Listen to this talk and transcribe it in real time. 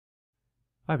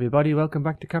Hi everybody, welcome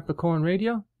back to Capricorn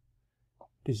Radio.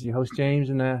 This is your host James,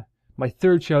 and my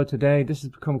third show today. This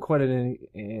has become quite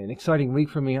an exciting week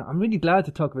for me. I'm really glad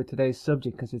to talk about today's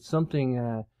subject because it's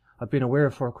something I've been aware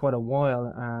of for quite a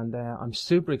while, and I'm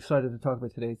super excited to talk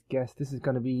about today's guest. This is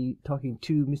going to be talking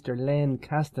to Mr. Len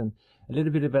Caston. A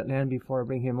little bit about Len before I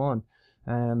bring him on.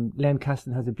 Len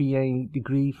Caston has a BA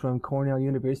degree from Cornell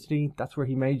University. That's where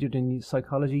he majored in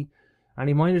psychology. And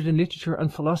he minored in literature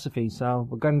and philosophy, so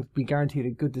we're going to be guaranteed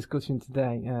a good discussion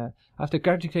today. After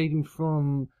graduating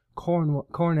from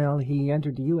Cornell, he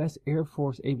entered the U.S. Air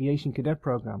Force Aviation Cadet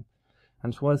Program.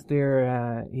 And whilst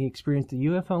there, he experienced a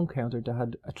UFO encounter that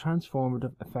had a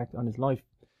transformative effect on his life.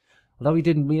 Although he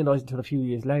didn't realise until a few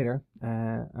years later,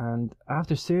 and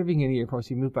after serving in the Air Force,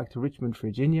 he moved back to Richmond,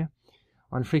 Virginia.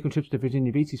 On frequent trips to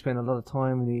Virginia Beach, he spent a lot of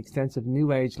time in the extensive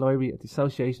New Age Library at the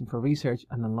Association for Research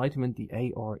and Enlightenment, the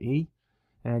ARE.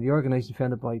 The organisation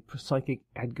founded by psychic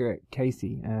Edgar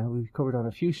Casey, who we've covered on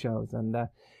a few shows, and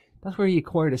that's where he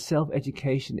acquired a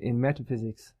self-education in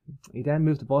metaphysics. He then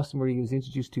moved to Boston, where he was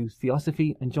introduced to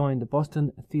theosophy and joined the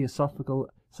Boston Theosophical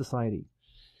Society.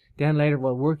 Then later,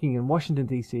 while working in Washington,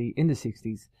 D.C. in the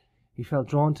 60s, he felt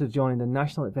drawn to join the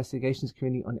National Investigations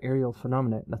Committee on Aerial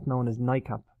Phenomena, that's known as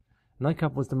NICAP.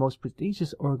 NICAP was the most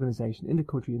prestigious organisation in the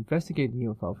country investigating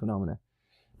UFO phenomena.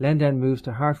 Len then moved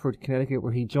to Hartford, Connecticut,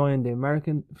 where he joined the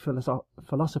American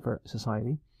Philosopher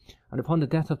Society, and upon the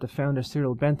death of the founder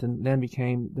Cyril Benton, Len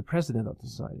became the president of the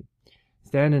society. It's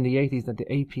then in the 80s that the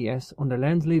APS, under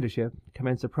Len's leadership,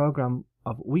 commenced a program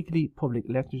of weekly public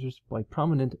lectures by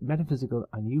prominent metaphysical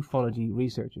and ufology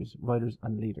researchers, writers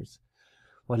and leaders.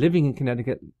 While living in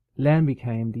Connecticut, Len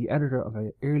became the editor of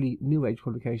an early New Age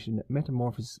publication,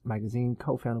 Metamorphosis magazine,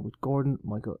 co-founded with Gordon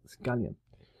Michael Scallion.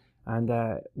 And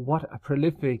what a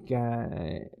prolific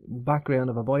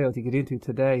background of a bio to get into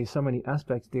today. So many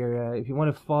aspects there. If you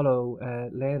want to follow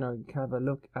Len or have a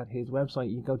look at his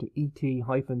website, you can go to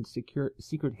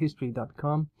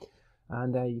et-secrethistory.com,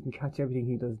 and you can catch everything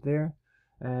he does there.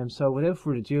 So without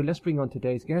further ado, let's bring on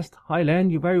today's guest. Hi Len,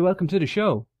 you're very welcome to the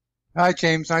show. Hi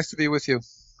James, nice to be with you.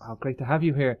 Oh, great to have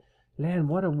you here. Len,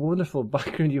 what a wonderful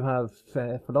background you have.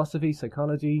 Philosophy,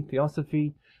 psychology,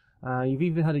 theosophy. You've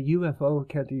even had a UFO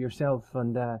encounter yourself,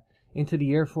 and into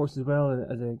the Air Force as well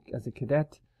as a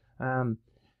cadet. A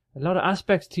lot of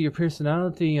aspects to your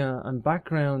personality and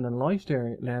background and life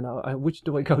there, Len. Which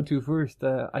do I go to first?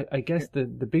 I guess the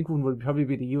big one would probably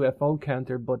be the UFO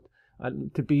encounter, but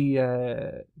to be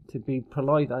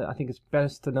polite, I think it's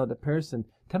best to know the person.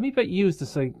 Tell me about you as the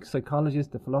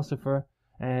psychologist, the philosopher,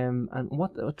 and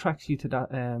what attracts you to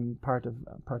that part of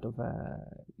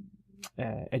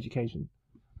education.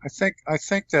 I think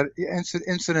that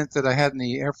incident that I had in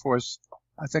the Air Force,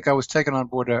 I think I was taken on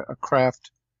board a craft,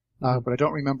 but I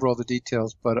don't remember all the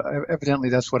details. But evidently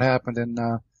that's what happened, and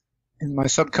in my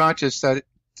subconscious that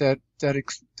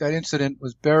incident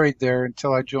was buried there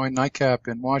until I joined NICAP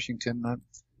in Washington,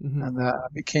 and I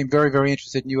became very, very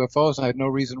interested in UFOs. And I had no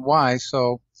reason why,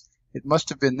 so it must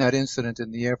have been that incident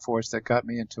in the Air Force that got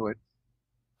me into it.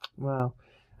 Wow.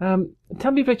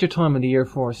 Tell me about your time in the Air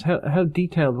Force. How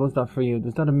detailed was that for you?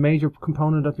 Was that a major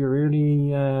component of your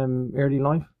early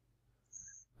life?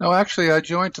 No, actually, I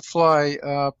joined to fly,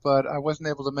 but I wasn't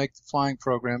able to make the flying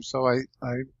program, so I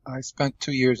spent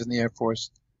 2 years in the Air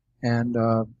Force, and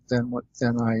then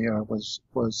I was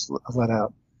let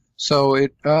out. So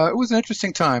it was an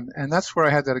interesting time, and that's where I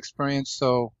had that experience.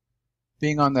 So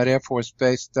being on that Air Force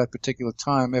base at that particular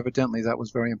time, evidently that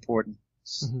was very important.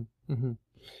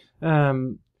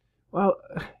 Well,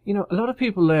 you know, a lot of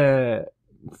people are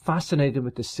fascinated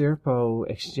with the Serpo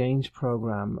exchange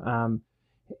program.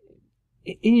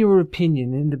 In your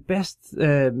opinion, in the best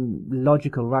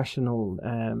logical, rational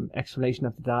explanation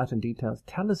of the data and details,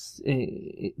 tell us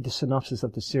the synopsis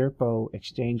of the Serpo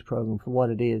exchange program for what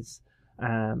it is,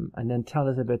 and then tell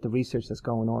us about the research that's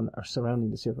going on or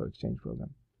surrounding the Serpo exchange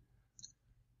program.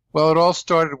 Well, it all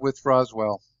started with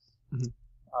Roswell.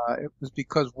 It was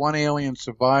because one alien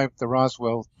survived the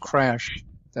Roswell crash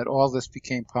that all this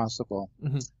became possible.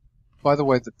 By the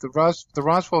way, the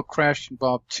Roswell crash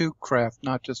involved two craft,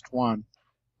 not just one.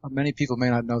 Many people may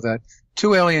not know that.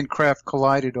 Two alien craft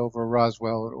collided over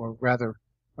Roswell, or rather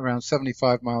around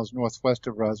 75 miles northwest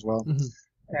of Roswell,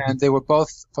 and they were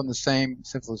both from the same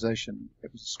civilization.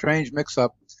 It was a strange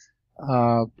mix-up.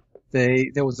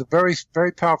 There was a very,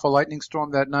 very powerful lightning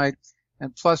storm that night,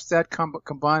 and plus that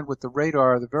combined with the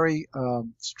radar, the very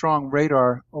strong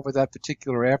radar over that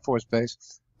particular Air Force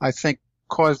base, I think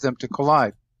caused them to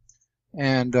collide.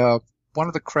 And one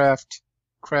of the craft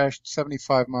crashed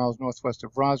 75 miles northwest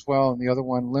of Roswell, and the other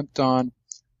one limped on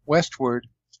westward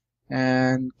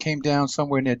and came down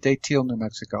somewhere near Datil, New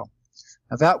Mexico.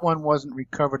 Now that one wasn't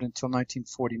recovered until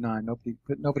 1949.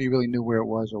 Nobody really knew where it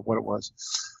was or what it was.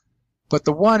 But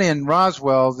the one in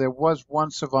Roswell, there was one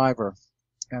survivor,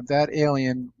 and that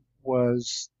alien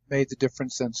made the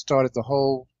difference and started the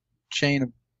whole chain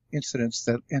of incidents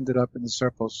that ended up in the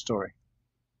Serpo story.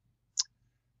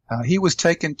 He was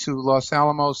taken to Los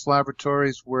Alamos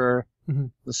laboratories where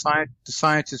the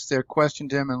scientists there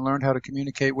questioned him and learned how to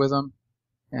communicate with him.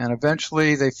 And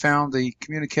eventually they found the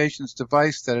communications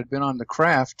device that had been on the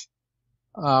craft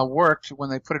worked when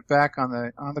they put it back on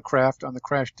the craft, on the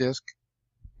crash disk.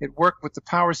 It worked with the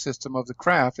power system of the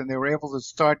craft, and they were able to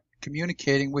start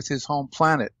communicating with his home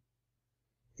planet.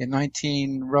 In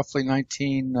roughly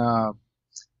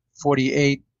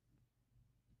 1948,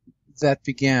 that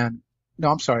began.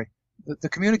 No, I'm sorry. The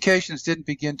communications didn't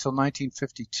begin till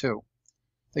 1952.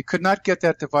 They could not get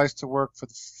that device to work for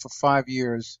 5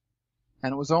 years,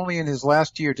 and it was only in his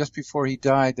last year, just before he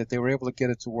died, that they were able to get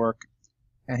it to work.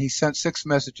 And he sent 6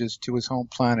 messages to his home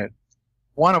planet,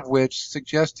 one of which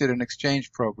suggested an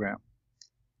exchange program.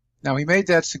 Now, he made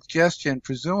that suggestion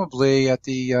presumably at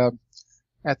the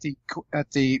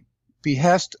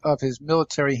behest of his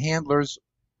military handlers,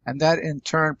 and that in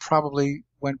turn probably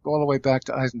went all the way back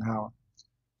to Eisenhower.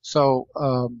 So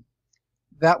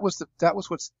that was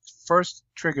what first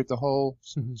triggered the whole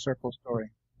Serpo story,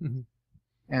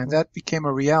 and that became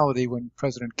a reality when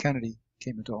President Kennedy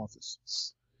came into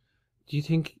office. Do you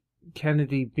think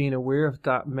Kennedy, being aware of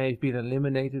that, may have been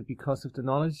eliminated because of the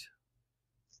knowledge?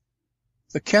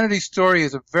 The Kennedy story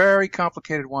is a very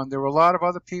complicated one. There were a lot of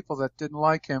other people that didn't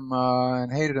like him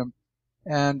and hated him,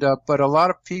 but a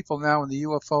lot of people now in the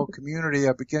UFO community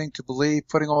are beginning to believe,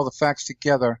 putting all the facts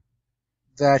together,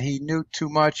 that he knew too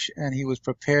much and he was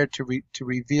prepared to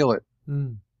reveal it.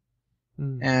 And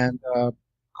of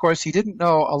course, he didn't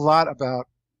know a lot about.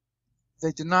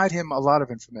 They denied him a lot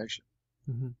of information.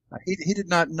 He did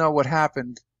not know what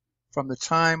happened from the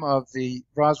time of the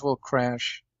Roswell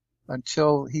crash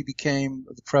until he became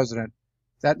the president.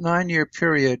 That 9-year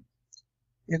period,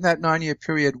 in that 9-year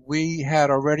period, we had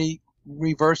already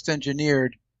reverse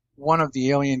engineered one of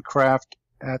the alien craft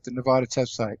at the Nevada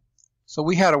test site. So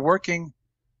we had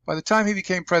by the time he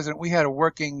became president, we had a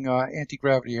working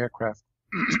anti-gravity aircraft.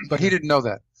 But he didn't know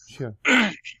that. Sure.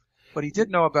 But he did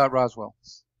know about Roswell.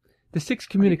 The 6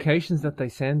 communications that they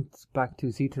sent back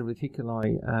to Zeta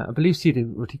Reticuli, I believe Zeta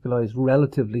Reticuli is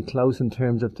relatively close in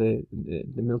terms of the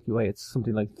Milky Way. It's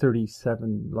something like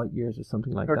 37 light years or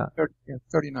something like that.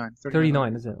 39.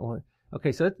 39, is it? Oh,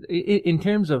 okay, so in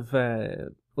terms of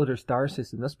other star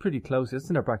systems, that's pretty close. It's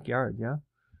in our backyard, yeah?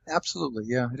 Absolutely,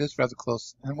 yeah. It is rather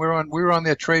close. And we were on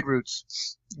their trade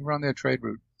routes. We were on their trade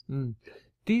route.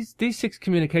 These 6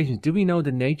 communications, do we know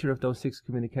the nature of those 6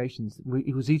 communications?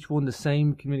 Was each one the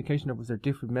same communication, or was there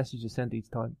different messages sent each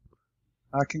time?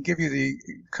 I can give you the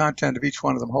content of each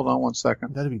one of them. Hold on one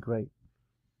second. That'd be great.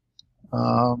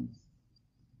 No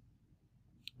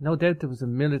doubt there was a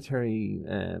military.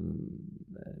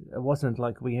 It wasn't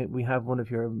like we have one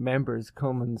of your members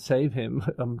come and save him.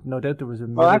 No doubt there was a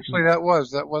military. Well, actually, that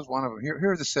was one of them.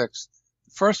 Here are the 6.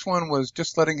 The first one was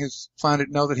just letting his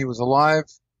planet know that he was alive.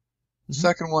 The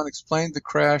second one explained the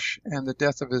crash and the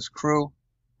death of his crew.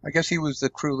 I guess he was the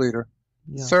crew leader.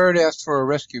 Yeah. Third asked for a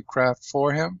rescue craft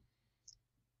for him.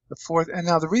 The fourth, and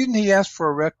now the reason he asked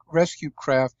for a rescue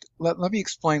craft, let me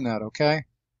explain that, okay?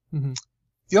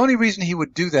 The only reason he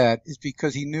would do that is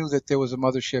because he knew that there was a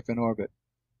mothership in orbit.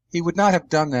 He would not have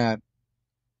done that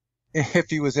if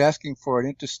he was asking for an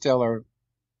interstellar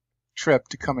trip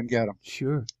to come and get him.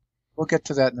 Sure. We'll get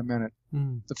to that in a minute.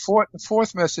 The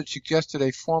fourth message suggested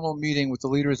a formal meeting with the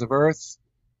leaders of Earth.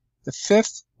 The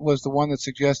fifth was the one that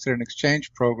suggested an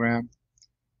exchange program.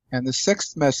 And the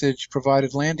sixth message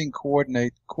provided landing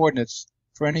coordinates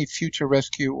for any future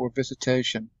rescue or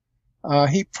visitation.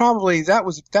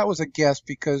 That was a guess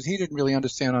because he didn't really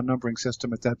understand our numbering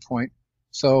system at that point.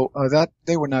 So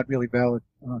they were not really valid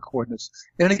coordinates.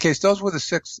 In any case, those were the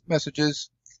 6 messages,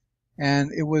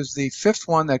 and it was the 5th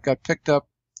one that got picked up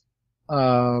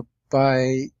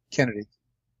by Kennedy.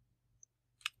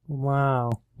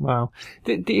 Wow.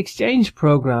 The exchange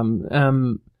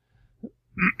program.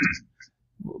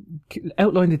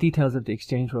 Outline the details of the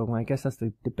exchange program. I guess that's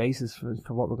the basis for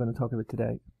what we're going to talk about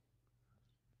today.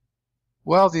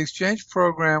 Well, the exchange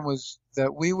program was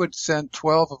that we would send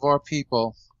 12 of our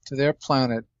people to their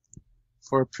planet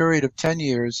for a period of 10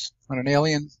 years on an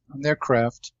alien on their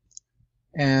craft,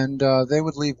 and they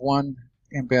would leave one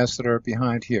ambassador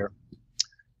behind here.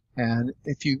 And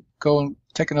if you go and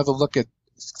take another look at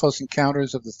Close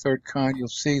Encounters of the Third Kind, you'll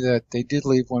see that they did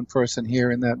leave one person here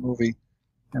in that movie.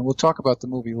 And we'll talk about the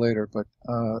movie later, but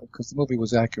because the movie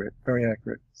was accurate, very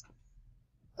accurate.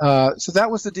 So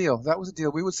that was the deal. That was the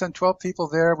deal. We would send 12 people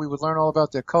there. We would learn all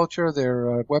about their culture,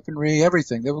 their weaponry,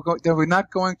 everything. They were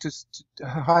not going to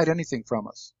hide anything from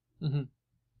us. Mm-hmm.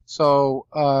 So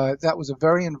that was a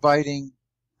very inviting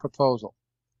proposal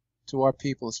to our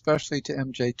people, especially to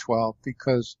MJ-12,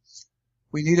 because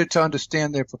we needed to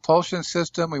understand their propulsion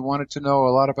system. We wanted to know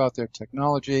a lot about their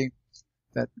technology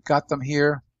that got them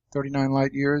here, 39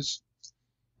 light years.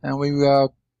 And we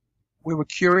were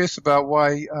curious about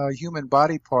why human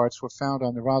body parts were found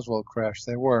on the Roswell crash.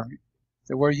 There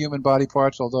were human body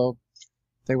parts, although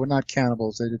they were not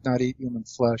cannibals. They did not eat human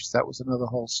flesh. That was another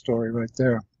whole story right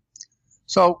there.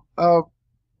 So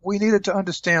we needed to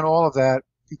understand all of that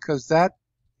because that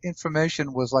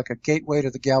information was like a gateway to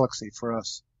the galaxy for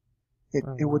us.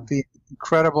 It would be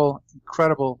incredible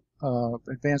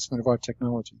advancement of our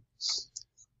technology.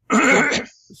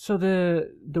 So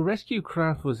the rescue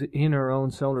craft was in our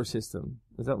own solar system.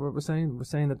 Is that what we're saying? We're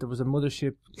saying that there was a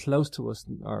mothership close to us,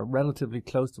 or relatively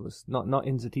close to us, not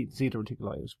in Zeta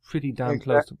Reticuli. It was pretty damn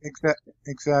close to us.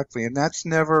 Exactly, and that's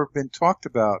never been talked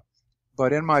about.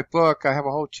 But in my book, I have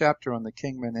a whole chapter on the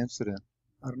Kingman incident.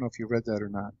 I don't know if you read that or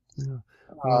not.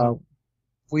 Yeah.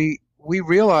 We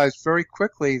realized very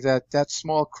quickly that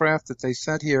small craft that they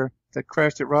sent here that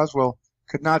crashed at Roswell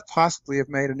could not possibly have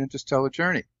made an interstellar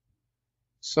journey.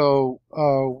 So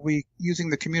using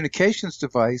the communications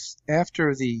device,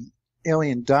 after the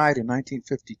alien died in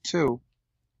 1952,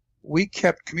 we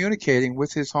kept communicating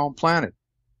with his home planet.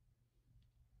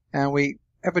 And we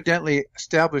evidently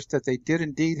established that they did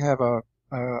indeed have a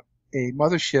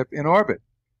mothership in orbit.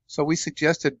 So we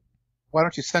suggested, why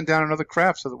don't you send down another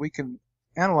craft so that we can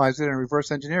analyze it and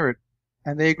reverse engineer it?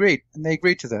 And they agreed. And they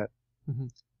agreed to that. Mm-hmm.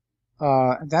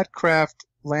 And that craft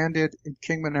landed in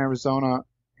Kingman, Arizona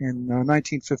in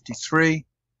 1953.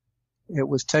 It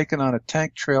was taken on a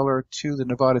tank trailer to the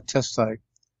Nevada test site.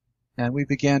 And we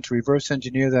began to reverse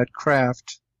engineer that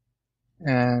craft.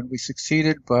 And we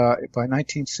succeeded by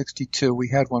 1962. We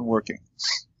had one working.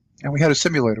 And we had a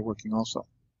simulator working also.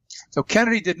 So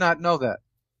Kennedy did not know that.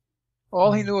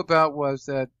 All he knew about was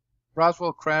that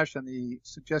Roswell crashed and the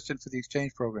suggestion for the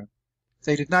exchange program.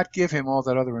 They did not give him all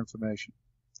that other information.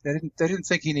 They didn't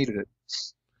think he needed it.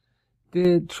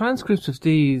 The transcripts of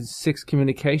these 6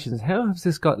 communications, how has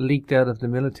this got leaked out of the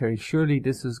military? Surely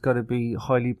this has got to be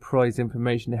highly prized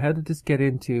information. How did this get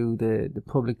into the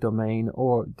public domain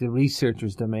or the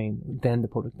researcher's domain, then the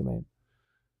public domain?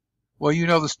 Well, you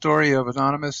know the story of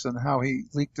Anonymous and how he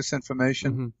leaked this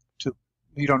information to.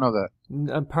 You don't know that?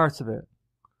 Parts of it.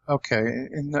 Okay.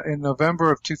 In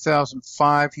November of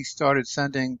 2005, he started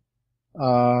sending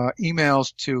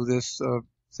emails to this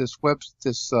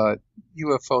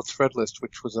UFO thread list,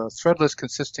 which was a thread list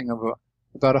consisting of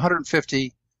about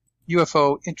 150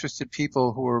 UFO interested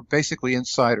people who were basically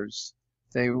insiders.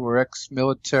 They were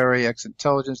ex-military,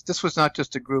 ex-intelligence. This was not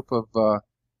just a group of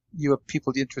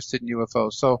people interested in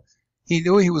UFOs. So he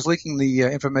knew he was leaking the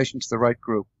information to the right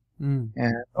group. And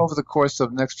over the course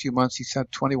of the next few months, he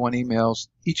sent 21 emails,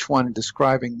 each one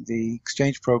describing the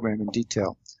exchange program in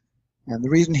detail. And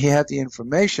the reason he had the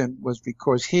information was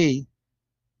because he,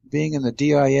 being in the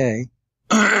DIA,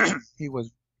 he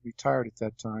was retired at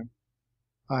that time,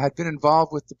 had been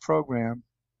involved with the program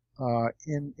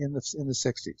in the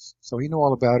 60s. So he knew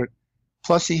all about it.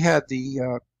 Plus, he had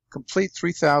the complete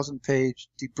 3,000-page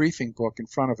debriefing book in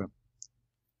front of him.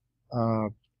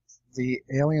 The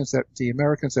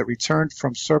Americans that returned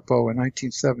from Serpo in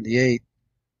 1978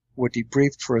 were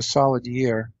debriefed for a solid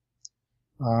year,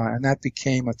 and that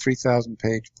became a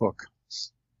 3,000-page book.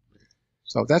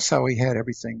 So that's how he had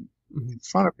everything in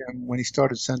front of him when he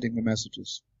started sending the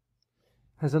messages.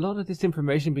 Has a lot of this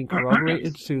information been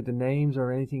corroborated through the names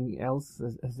or anything else?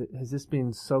 Has this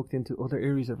been soaked into other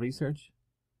areas of research?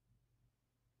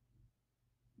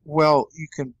 Well,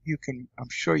 I'm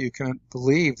sure you can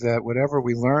believe that whatever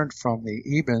we learned from the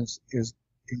Ebens is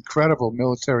incredible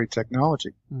military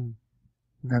technology.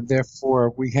 And therefore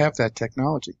we have that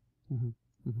technology.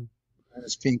 And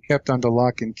it's being kept under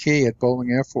lock and key at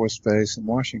Bolling Air Force Base in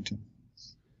Washington.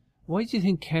 Why do you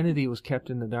think Kennedy was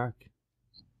kept in the dark?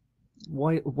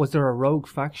 Why was there a rogue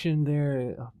faction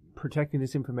there protecting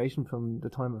this information from the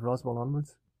time of Roswell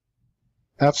onwards?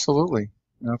 Absolutely.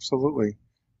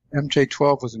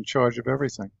 MJ-12 was in charge of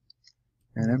everything.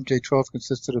 And MJ-12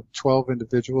 consisted of 12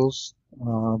 individuals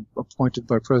appointed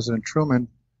by President Truman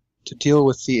to deal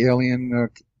with the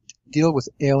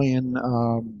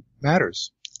alien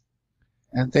matters.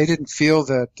 And they didn't feel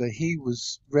that he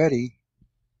was ready.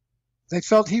 They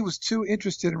felt he was too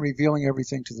interested in revealing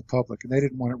everything to the public, and they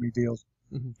didn't want it revealed.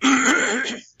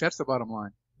 That's the bottom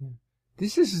line.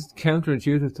 This is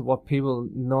counterintuitive to what people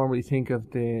normally think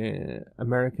of the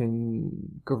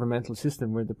American governmental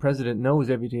system, where the president knows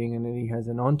everything and then he has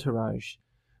an entourage.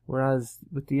 Whereas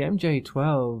with the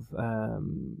MJ12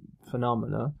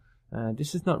 phenomena,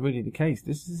 this is not really the case.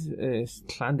 This is a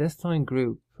clandestine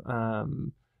group,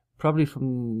 probably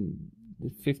from the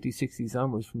 50s, 60s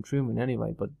onwards, from Truman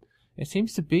anyway. But it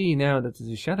seems to be now that there's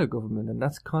a shadow government, and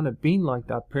that's kind of been like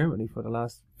that permanently for the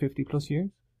last 50 plus years.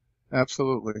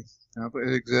 Absolutely.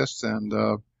 It exists. And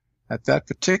at that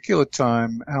particular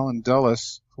time, Allen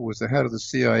Dulles, who was the head of the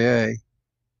CIA,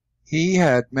 he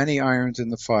had many irons in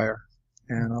the fire.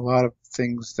 And a lot of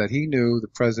things that he knew the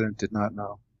president did not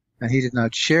know. And he did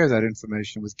not share that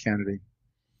information with Kennedy.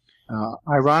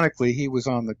 Ironically, he was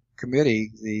on the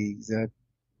committee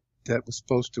that was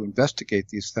supposed to investigate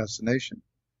the assassination.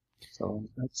 So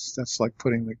that's like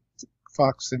putting the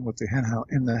fox in with the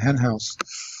hen house.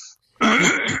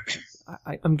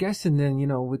 I'm guessing then,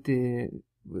 with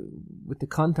the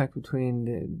contact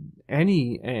between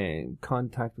any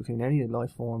contact between any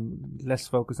life form, let's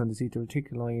focus on the Zeta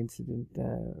Reticuli incident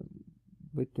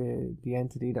with the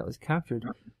entity that was captured.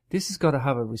 This has got to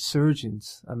have a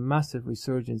massive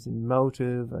resurgence in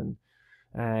motive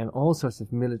and all sorts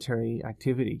of military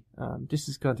activity. This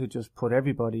is going to just put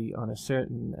everybody on a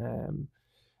certain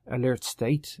alert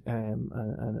state and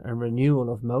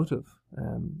renewal of motive.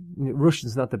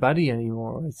 Russia's not the baddie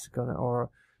anymore.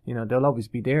 They'll always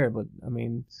be there, but I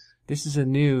mean, this is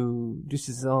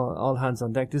all hands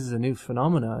on deck. This is a new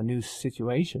phenomena, a new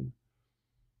situation.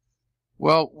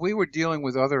 Well, we were dealing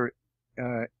with other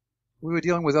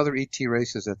ET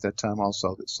races at that time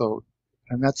also. So,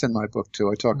 and that's in my book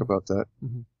too. I talk about that.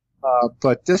 Mm-hmm.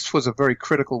 But this was a very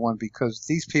critical one because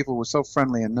these people were so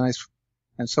friendly and nice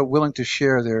and so willing to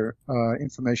share their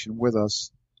information with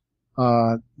us.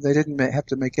 They didn't have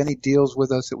to make any deals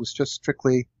with us. It was just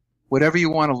strictly whatever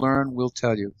you want to learn, we'll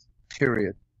tell you.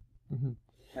 Period. Mm-hmm.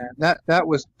 And that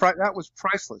was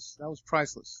priceless. That was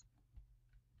priceless.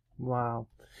 Wow.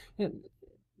 Yeah.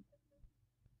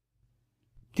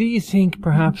 Do you think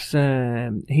perhaps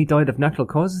he died of natural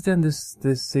causes then? This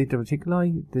Zeta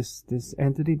Reticuli, this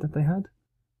entity that they had.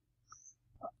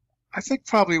 I think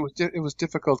probably it was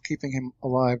difficult keeping him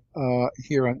alive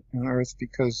here on Earth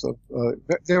because of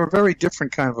they were very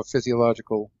different kind of a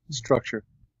physiological structure.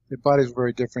 Their bodies were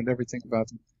very different, everything about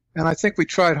them. And I think we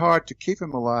tried hard to keep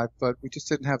him alive, but we just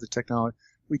didn't have the technology.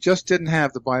 We just didn't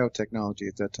have the biotechnology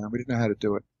at that time. We didn't know how to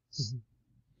do it. Mm-hmm.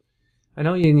 I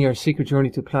know in your Secret Journey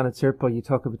to Planet Serpo, you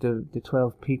talk about the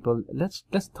 12 people. Let's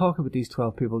talk about these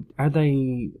 12 people. Are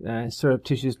they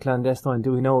surreptitious, clandestine?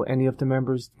 Do we know any of the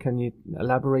members? Can you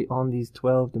elaborate on these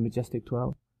 12, the majestic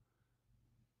 12?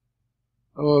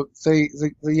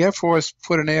 The Air Force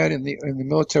put an ad in the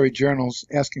military journals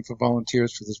asking for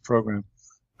volunteers for this program.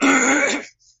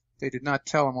 They did not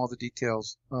tell them all the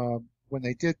details. When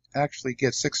they did actually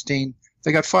get 16,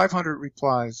 they got 500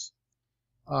 replies.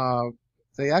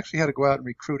 They actually had to go out and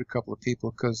recruit a couple of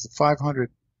people because the 500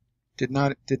 did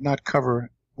not cover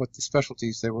what the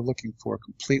specialties they were looking for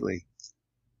completely.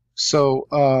 So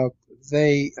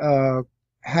they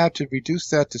had to reduce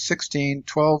that to 16,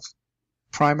 12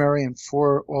 primary and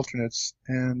 4 alternates,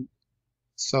 and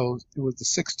so it was the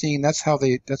 16. That's how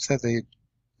they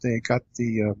got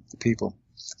the people.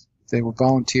 They were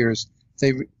volunteers.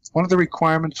 One of the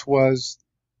requirements was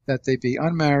that they be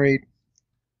unmarried,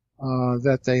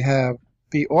 that they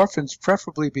be orphans,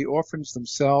 preferably be orphans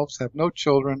themselves, have no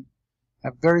children,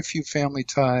 have very few family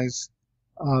ties.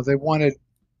 They wanted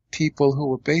people who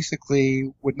were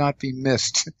basically would not be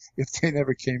missed if they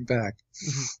never came back.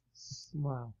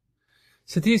 Wow.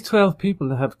 So these 12 people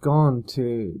that have gone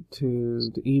to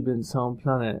the Eben's home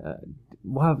planet,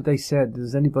 what have they said?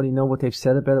 Does anybody know what they've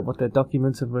said about it, what their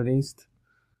documents have released?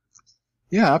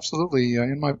 Yeah, absolutely.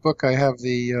 In my book, I have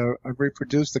I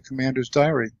reproduced the commander's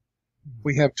diary.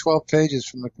 We have 12 pages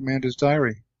from the commander's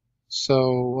diary.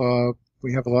 So,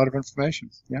 we have a lot of information.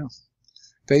 Yeah.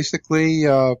 Basically,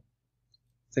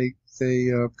 they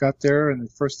got there and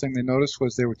the first thing they noticed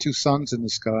was there were 2 suns in the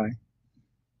sky.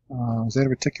 Zeta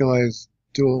Reticuli's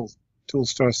dual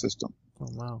star system. Oh,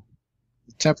 wow.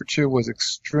 The temperature was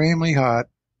extremely hot,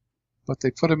 but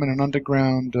they put them in an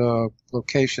underground,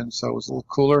 location, so it was a little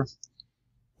cooler.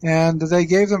 And they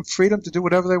gave them freedom to do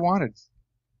whatever they wanted.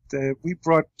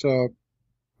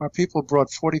 Our people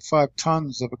brought 45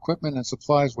 tons of equipment and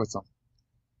supplies with them,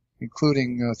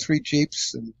 including 3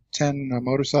 Jeeps and 10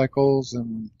 motorcycles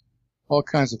and all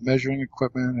kinds of measuring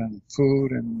equipment and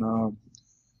food and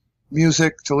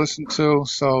music to listen to.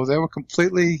 So they were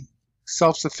completely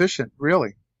self-sufficient,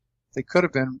 really. They could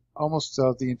have been almost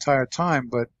the entire time,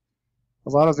 but a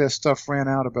lot of their stuff ran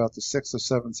out about the 6th or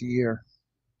 7th year.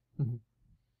 Mm-hmm.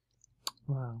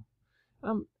 Wow.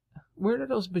 Where are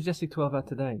those Majestic 12 at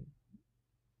today?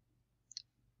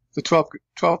 The 12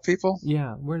 people?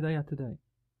 Yeah, where are they at today?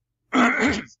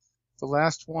 The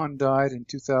last one died in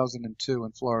 2002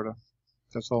 in Florida.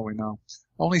 That's all we know.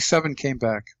 Only 7 came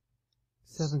back.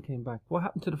 7 came back. What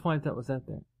happened to the 5 that was out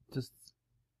there?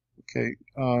 Okay.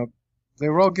 They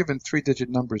were all given 3-digit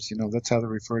numbers. You know, that's how they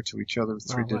refer to each other,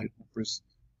 3-digit numbers.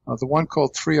 The one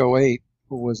called 308,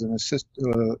 who was a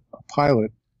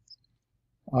pilot,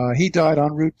 he died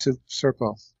en route to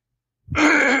Serpo.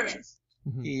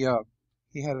 Mm-hmm.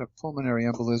 He had a pulmonary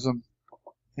embolism,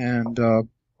 and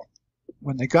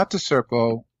when they got to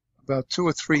Serpo, about 2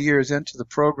 or 3 years into the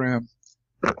program,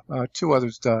 2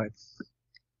 others died.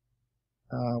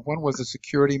 One was a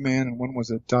security man and one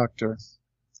was a doctor.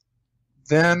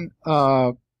 Then,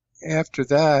 after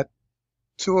that,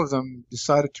 2 of them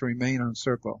decided to remain on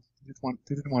Serpo. They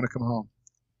didn't want to come home.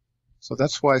 So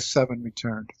that's why 7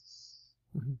 returned.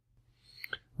 Mm-hmm.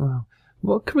 Wow.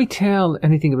 What can we tell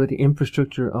anything about the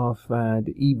infrastructure of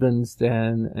the Ebens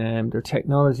then, their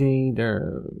technology,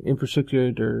 their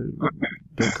infrastructure, their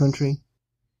country?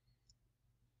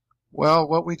 Well,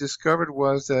 what we discovered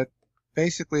was that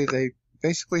they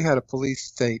had a police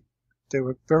state. They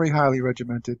were very highly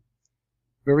regimented,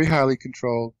 very highly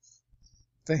controlled.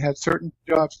 They had certain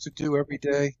jobs to do every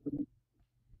day.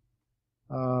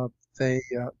 Can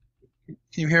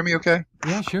you hear me okay?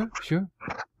 Yeah, sure.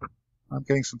 I'm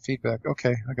getting some feedback.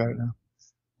 Okay, I got it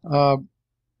now.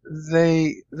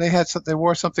 They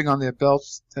wore something on their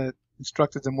belts that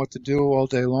instructed them what to do all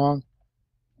day long.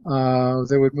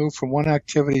 They would move from one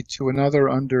activity to another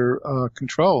under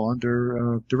control,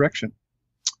 under direction.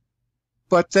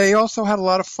 But they also had a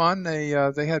lot of fun. They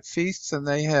had feasts, and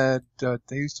they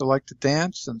used to like to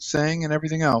dance and sing and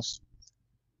everything else.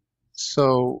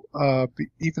 So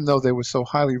even though they were so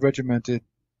highly regimented,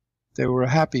 they were a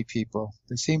happy people.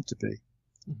 They seemed to be.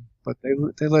 Mm-hmm. But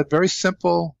they led very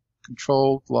simple,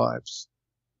 controlled lives.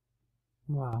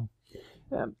 Wow.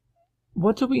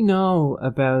 What do we know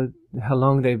about how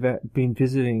long they've been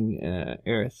visiting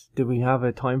Earth? Do we have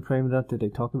a time frame of that? Did they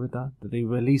talk about that? Did they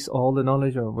release all the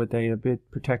knowledge, or were they a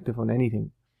bit protective on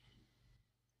anything?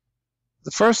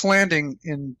 The first landing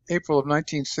in April of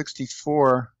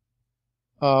 1964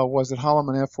 was at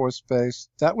Holloman Air Force Base.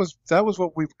 That was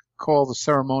what we call the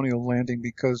ceremonial landing,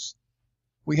 because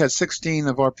we had 16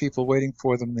 of our people waiting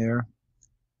for them there,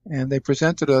 and they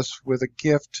presented us with a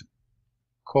gift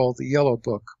called the Yellow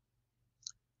Book.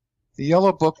 The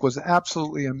Yellow Book was an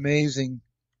absolutely amazing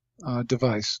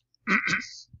device,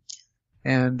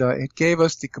 and it gave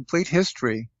us the complete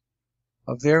history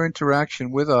of their interaction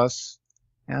with us,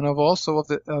 and of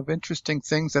interesting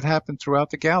things that happened throughout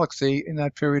the galaxy in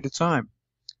that period of time.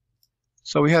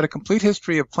 So we had a complete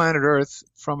history of planet Earth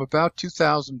from about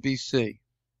 2000 BC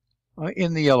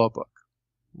in the Yellow Book.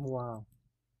 Wow.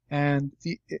 And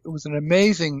it was an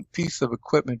amazing piece of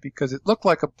equipment because it looked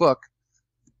like a book,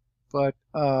 but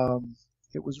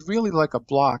it was really like a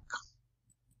block.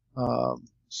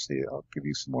 See, I'll give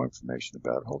you some more information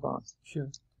about it. Hold on. Sure.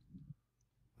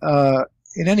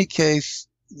 In any case,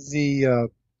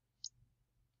 it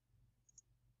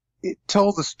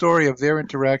told the story of their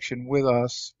interaction with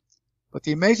us. But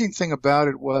the amazing thing about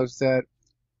it was that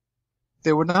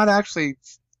there were not actually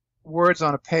words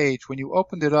on a page. When you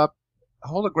opened it up,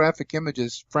 holographic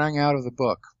images sprang out of the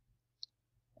book.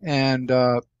 And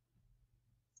the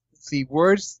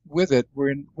words with it were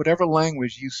in whatever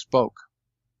language you spoke.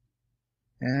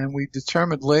 And we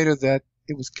determined later that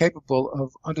it was capable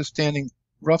of understanding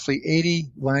roughly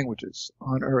 80 languages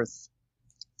on Earth.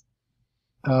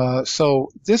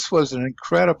 So this was an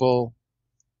incredible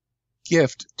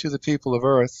gift to the people of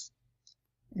Earth.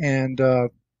 And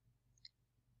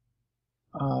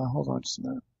hold on just a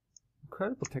minute.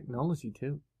 Incredible technology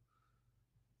too.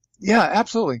 Yeah,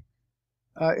 absolutely.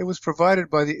 It was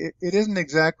provided by it isn't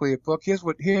exactly a book. Here's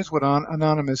what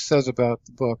Anonymous says about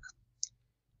the book.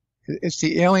 It's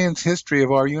the aliens' history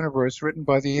of our universe, written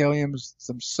by the aliens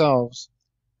themselves,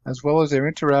 as well as their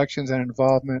interactions and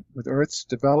involvement with Earth's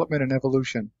development and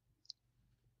evolution.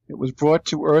 It was brought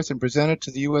to Earth and presented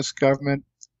to the U.S. government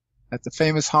at the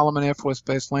famous Holloman Air Force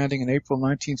Base landing in April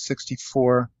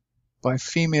 1964 by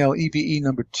female EBE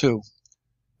number 2.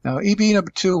 Now, EBE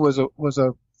number 2 was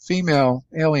a female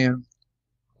alien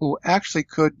who actually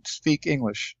could speak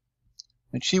English,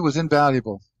 and she was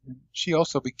invaluable. She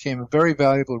also became a very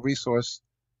valuable resource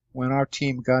when our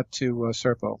team got to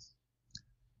Serpo.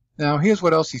 Now, here's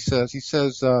what else he says. He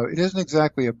says, it isn't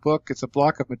exactly a book. It's a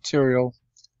block of material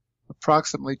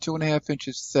approximately 2.5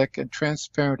 inches thick and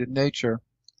transparent in nature,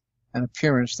 and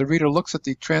appearance, the reader looks at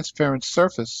the transparent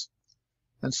surface,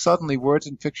 and suddenly words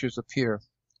and pictures appear.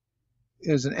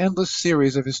 It is an endless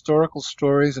series of historical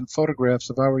stories and photographs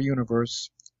of our universe,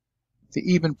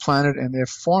 the Eben planet, and their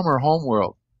former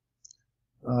homeworld.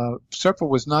 Serpo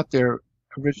was not their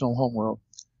original homeworld,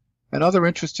 and other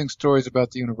interesting stories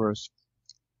about the universe.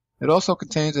 It also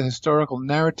contains a historical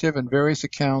narrative and various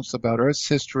accounts about Earth's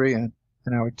history and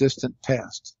our distant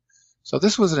past. So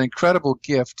this was an incredible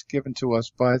gift given to us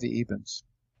by the Ebens.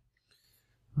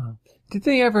 Did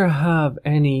they ever have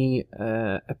any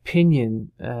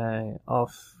opinion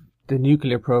of the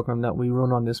nuclear program that we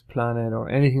run on this planet or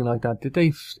anything like that? Did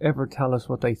they ever tell us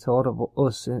what they thought of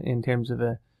us in terms of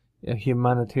a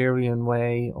humanitarian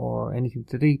way or anything?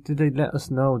 Did they let us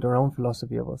know their own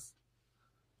philosophy of us?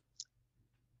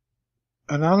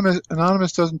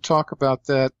 Anonymous doesn't talk about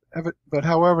that, but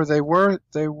however, they were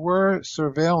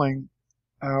surveilling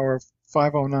our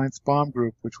 509th bomb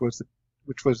group, which was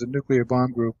the nuclear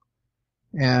bomb group,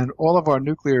 and all of our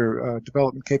nuclear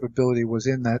development capability was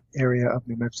in that area of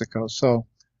New Mexico. So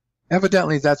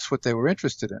evidently, that's what they were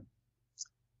interested in.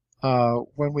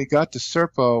 When we got to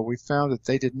Serpo, we found that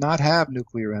they did not have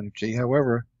nuclear energy.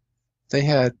 However, they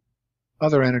had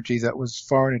other energy that was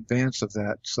far in advance of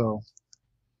that. So.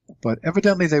 But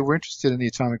evidently they were interested in the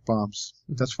atomic bombs.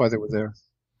 That's why they were there.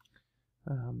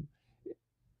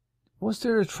 Was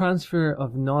there a transfer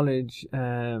of knowledge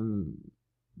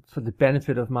for the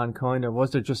benefit of mankind, or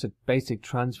was there just a basic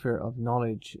transfer of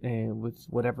knowledge with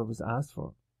whatever was asked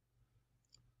for?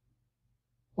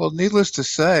 Well, needless to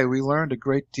say, we learned a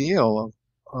great deal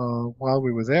while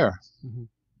we were there,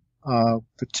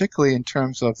 particularly in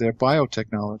terms of their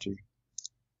biotechnology.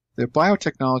 Their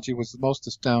biotechnology was the most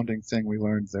astounding thing we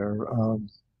learned there.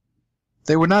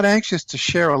 They were not anxious to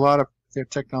share a lot of their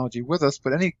technology with us,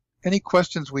 but any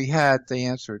questions we had, they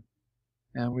answered.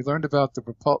 And we learned about the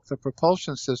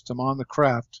propulsion system on the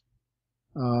craft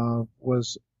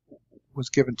was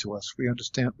given to us. We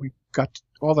got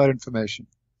all that information.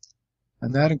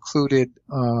 And that included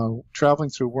traveling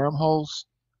through wormholes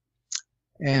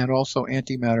and also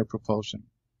antimatter propulsion.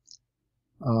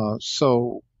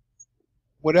 So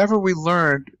whatever we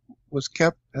learned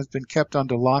has been kept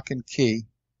under lock and key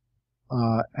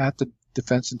at the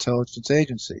Defense Intelligence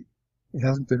Agency. It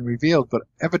hasn't been revealed, but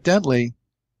evidently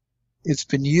it's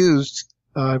been used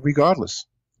regardless.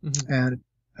 And it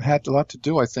had a lot to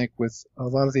do, I think, with a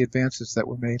lot of the advances that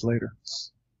were made later.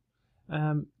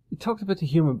 You talked about the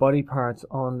human body parts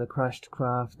on the crashed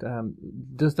craft.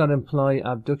 Does that imply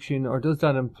abduction, or does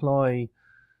that imply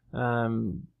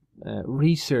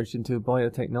research into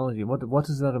biotechnology? What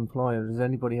does that imply, or does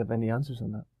anybody have any answers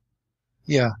on that?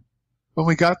 Yeah. When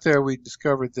we got there, we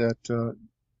discovered that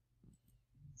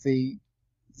the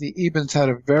Ebens had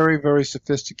a very, very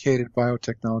sophisticated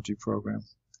biotechnology program.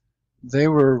 They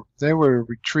were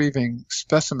retrieving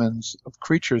specimens of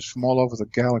creatures from all over the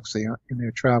galaxy in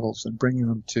their travels and bringing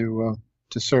them to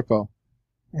Serpo.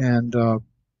 And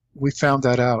we found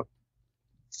that out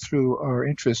through our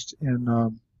interest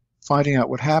in finding out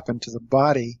what happened to the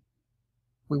body.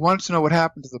 We wanted to know what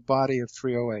happened to the body of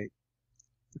 308.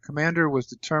 The commander was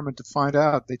determined to find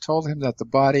out. They told him that the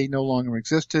body no longer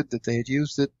existed, that they had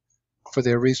used it for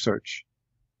their research.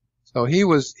 So he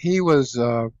was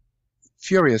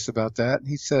furious about that. And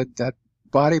he said that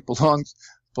body belongs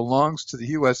to the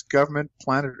U.S. government,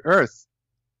 planet Earth,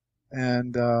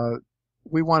 and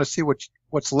we want to see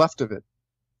what's left of it.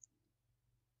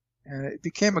 And it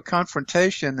became a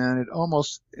confrontation, and it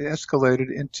almost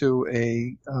escalated into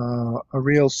a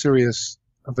real serious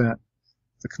event.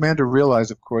 The commander realized,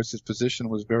 of course, his position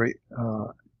was very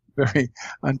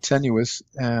untenuous,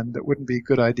 and it wouldn't be a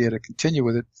good idea to continue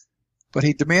with it. But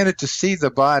he demanded to see the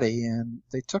body, and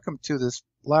they took him to this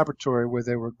laboratory where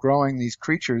they were growing these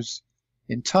creatures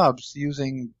in tubs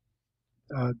using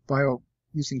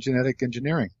genetic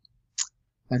engineering.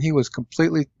 And he was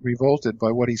completely revolted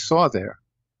by what he saw there,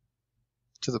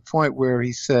 to the point where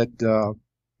he said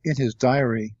in his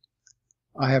diary,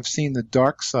 "I have seen the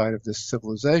dark side of this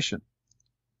civilization."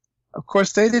 Of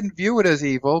course, they didn't view it as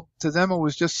evil. To them, it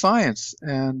was just science,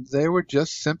 and they were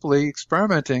just simply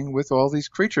experimenting with all these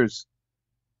creatures.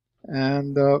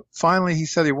 And finally, he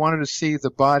said he wanted to see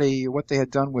the body, what they had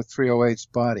done with 308's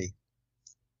body.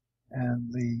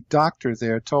 And the doctor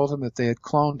there told him that they had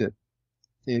cloned it.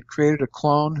 They had created a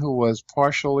clone who was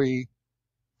partially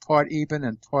part Eben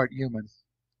and part human.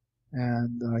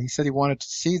 And he said he wanted to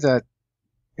see that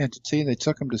entity, and they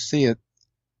took him to see it.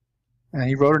 And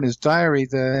he wrote in his diary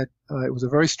that it was a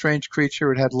very strange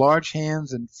creature. It had large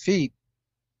hands and feet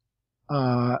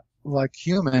like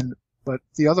human, but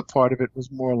the other part of it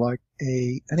was more like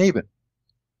an Eben.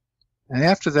 And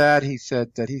after that, he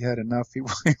said that he had enough. He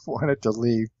wanted to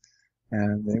leave,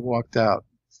 and they walked out.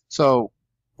 So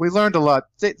we learned a lot.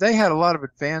 They had a lot of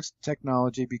advanced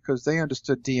technology because they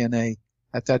understood DNA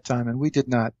at that time, and we did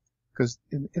not. Because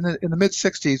in the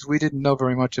mid-'60s, we didn't know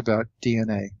very much about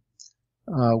DNA.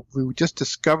 We just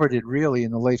discovered it really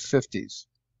in the late '50s.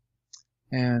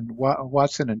 And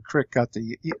Watson and Crick got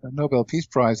the Nobel Peace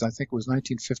Prize, I think it was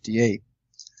 1958.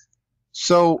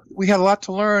 So we had a lot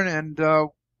to learn, and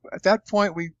at that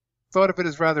point we thought of it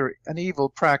as rather an evil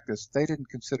practice. They didn't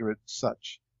consider it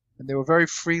such. And they were very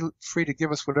free to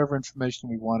give us whatever information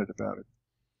we wanted about it.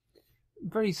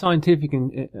 Very scientific,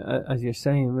 as you're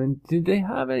saying. I mean, did they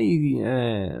have any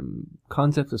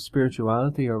concept of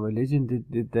spirituality or religion?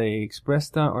 Did they express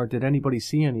that, or did anybody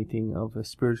see anything of a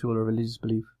spiritual or religious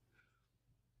belief?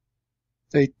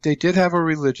 They did have a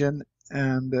religion,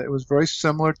 and it was very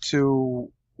similar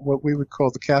to what we would call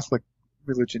the Catholic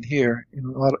religion here in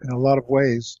a lot of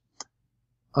ways.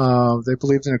 They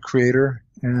believed in a creator,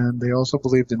 and they also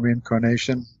believed in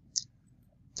reincarnation.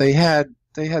 They had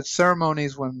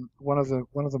ceremonies when one of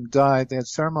them died. They had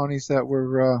ceremonies that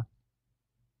were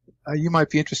you might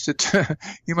be interested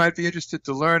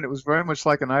to learn. It was very much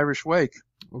like an Irish wake.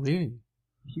 Really?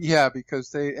 Yeah,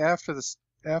 because they after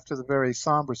the very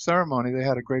somber ceremony, they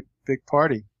had a great big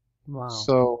party. Wow.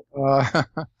 So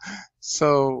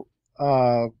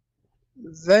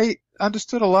they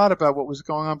understood a lot about what was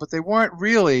going on, but they weren't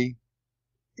really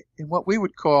in what we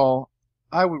would call,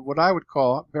 what I would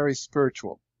call very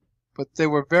spiritual. But they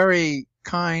were very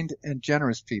kind and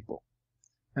generous people.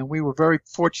 And we were very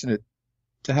fortunate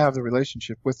to have the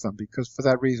relationship with them because for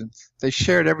that reason, they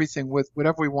shared everything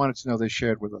whatever we wanted to know, they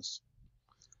shared with us.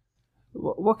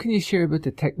 What can you share about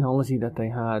the technology that they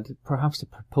had? Perhaps the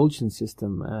propulsion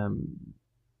system.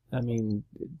 I mean,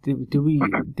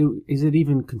 is it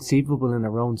even conceivable in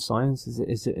our own science?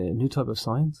 Is it a new type of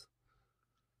science?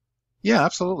 Yeah,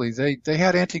 absolutely. They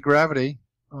had anti-gravity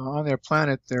on their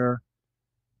planet. Their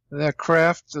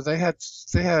craft, they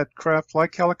had craft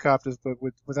like helicopters, but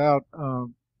without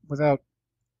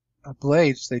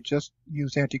blades. They just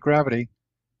used anti-gravity.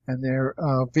 And their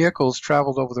vehicles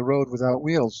traveled over the road without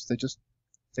wheels.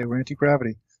 They were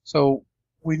anti-gravity. So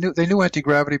they knew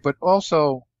anti-gravity, but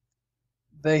also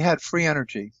they had free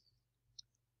energy.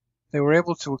 They were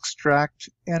able to extract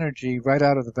energy right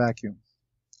out of the vacuum.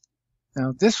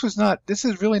 Now, this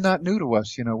is really not new to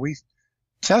us.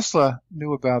 Tesla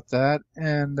knew about that,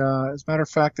 and as a matter of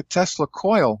fact, the Tesla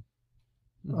coil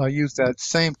used that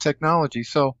same technology.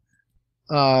 So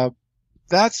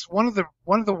that's one of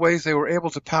the ways they were able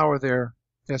to power their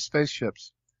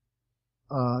spaceships.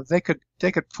 They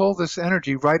could pull this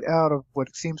energy right out of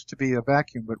what seems to be a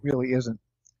vacuum, but really isn't.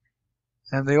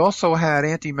 And they also had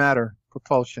antimatter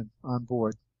propulsion on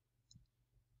board.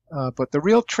 But the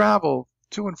real travel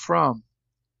to and from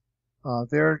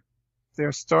their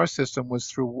star system was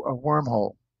through a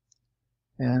wormhole.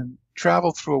 And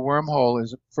travel through a wormhole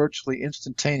is virtually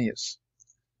instantaneous.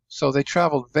 So they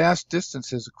traveled vast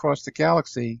distances across the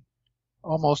galaxy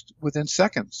almost within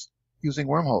seconds using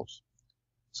wormholes.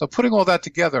 So putting all that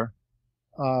together,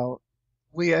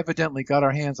 we evidently got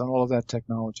our hands on all of that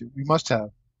technology. We must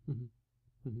have. Mm-hmm.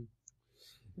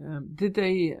 Mm-hmm. Did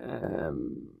they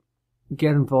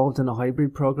get involved in a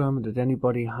hybrid program? Did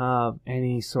anybody have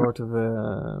any sort of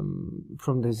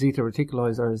from the Zeta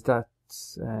Reticuli, or was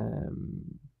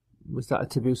that a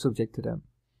taboo subject to them?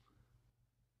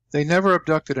 They never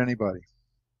abducted anybody.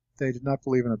 They did not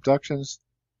believe in abductions.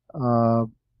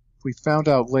 We found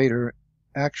out later,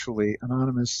 actually,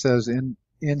 Anonymous says in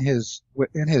his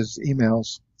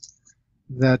emails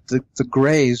that the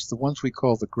Greys, the ones we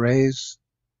call the Greys,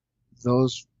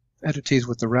 those entities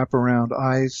with the wraparound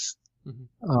eyes,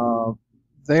 mm-hmm.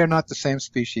 They are not the same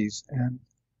species. And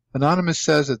Anonymous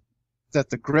says that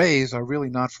the Greys are really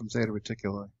not from Zeta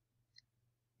Reticuli.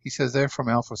 He says they're from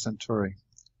Alpha Centauri.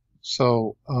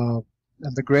 So,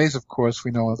 and the Greys, of course,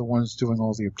 we know are the ones doing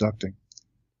all the abducting.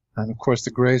 And of course,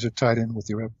 the Greys are tied in with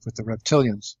the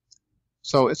reptilians.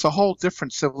 So it's a whole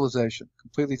different civilization,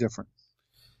 completely different.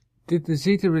 Did the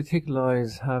Zeta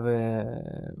Reticuli have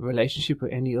a relationship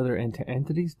with any other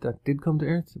entities that did come to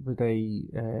Earth? Were they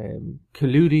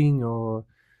colluding or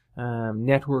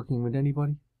networking with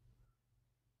anybody?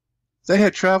 They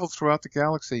had traveled throughout the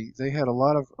galaxy. They had a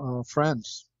lot of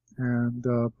friends, and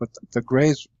but the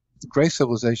Grey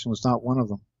civilization was not one of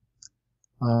them,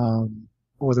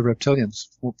 or the reptilians.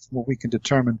 What we can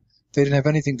determine, they didn't have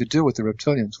anything to do with the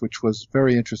reptilians, which was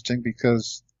very interesting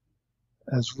because,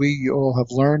 as we all have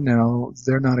learned now,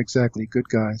 they're not exactly good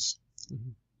guys.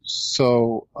 Mm-hmm.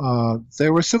 So they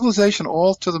were a civilization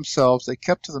all to themselves. They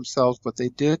kept to themselves, but they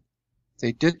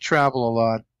They did travel a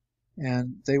lot,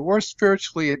 and they were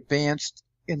spiritually advanced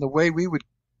in the way we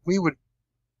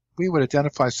would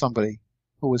identify somebody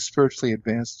who was spiritually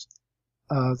advanced.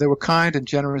 They were kind and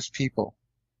generous people,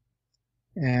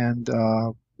 and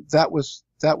that was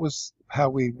how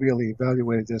we really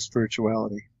evaluated their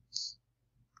spirituality.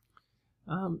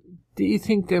 Do you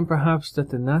think then perhaps that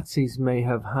the Nazis may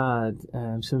have had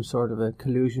some sort of a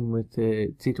collusion with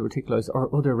the Zeta Reticuli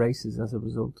or other races as a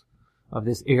result of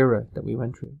this era that we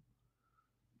went through?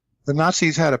 The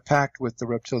Nazis had a pact with the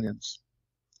reptilians.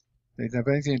 They didn't have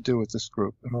anything to do with this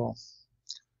group at all.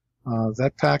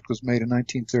 That pact was made in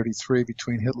 1933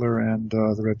 between Hitler and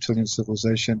the reptilian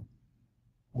civilization,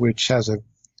 which has a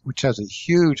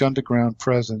huge underground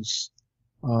presence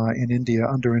in India,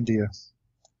 under India.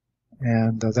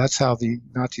 And that's how the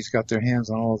Nazis got their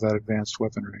hands on all of that advanced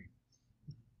weaponry.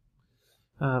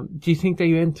 Do you think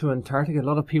they went to Antarctica? A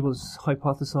lot of people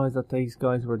hypothesize that these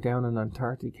guys were down in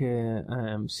Antarctica,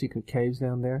 secret caves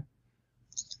down there.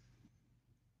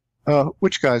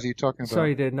 Which guys are you talking about?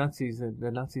 Sorry, the Nazis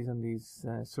and these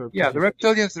sort of. Yeah, the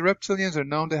reptilians are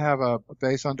known to have a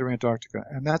base under Antarctica,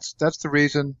 and that's the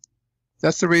reason.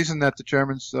 That's the reason that the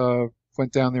Germans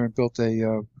went down there and built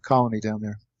a colony down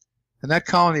there. And that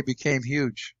colony became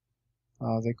huge.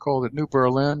 They called it New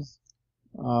Berlin.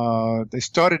 They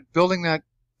started building that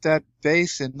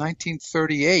base in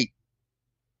 1938,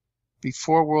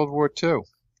 before World War II.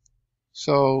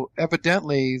 So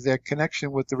evidently their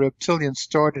connection with the reptilians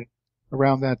started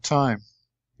around that time,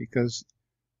 because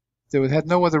they had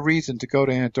no other reason to go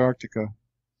to Antarctica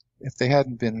if they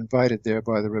hadn't been invited there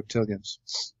by the reptilians.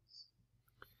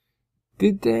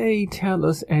 Did they tell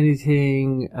us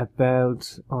anything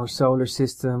about our solar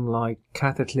system, like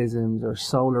cataclysms or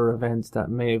solar events that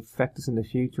may affect us in the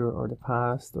future or the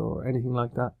past or anything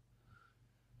like that?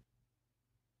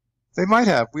 They might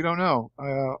have. We don't know.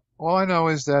 All I know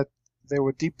is that they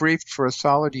were debriefed for a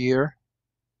solid year.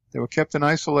 They were kept in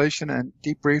isolation and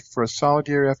debriefed for a solid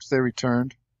year after they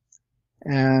returned.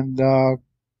 And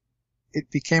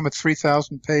it became a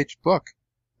 3,000-page book.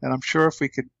 And I'm sure if we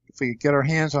could get our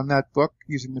hands on that book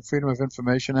using the Freedom of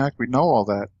Information Act, we'd know all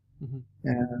that. Mm-hmm.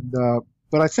 And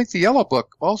but I think the Yellow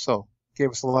Book also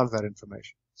gave us a lot of that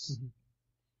information.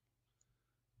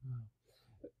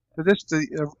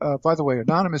 Mm-hmm. By the way,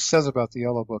 Anonymous says about the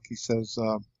Yellow Book, he says,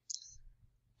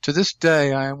 to this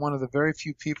day, I am one of the very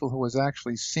few people who has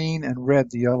actually seen and read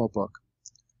the Yellow Book.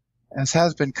 As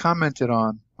has been commented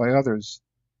on by others,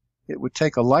 it would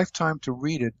take a lifetime to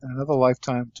read it and another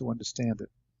lifetime to understand it.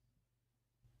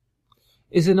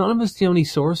 Is Anonymous the only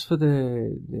source for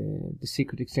the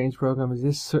secret exchange program? Is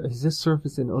this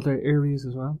surfaced in other areas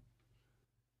as well?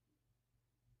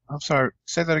 I'm sorry.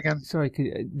 Say that again. Sorry.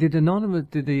 Did the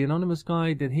anonymous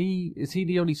guy? Is he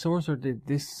the only source, or did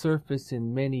this surface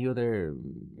in many other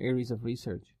areas of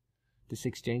research? This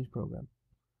exchange program.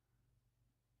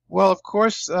 Well, of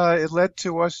course, it led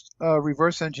to us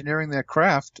reverse engineering their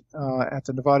craft at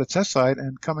the Nevada test site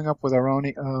and coming up with our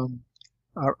own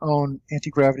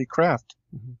anti-gravity craft.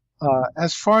 Mm-hmm.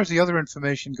 As far as the other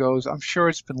information goes, I'm sure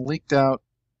it's been leaked out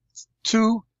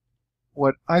to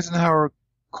what Eisenhower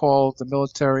called the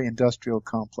military-industrial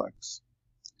complex.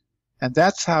 And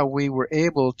that's how we were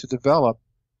able to develop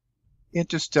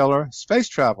interstellar space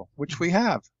travel, which we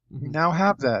have. Mm-hmm. We now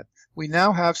have that. We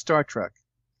now have Star Trek.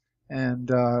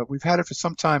 And we've had it for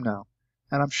some time now.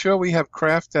 And I'm sure we have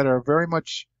craft that are very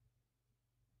much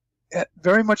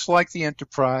like the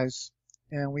Enterprise,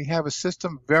 and we have a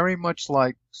system very much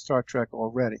like Star Trek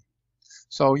already.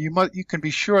 So you can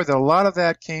be sure that a lot of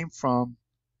that came from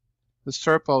the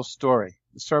Serpo story,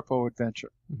 the Serpo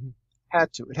adventure. Mm-hmm.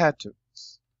 It had to.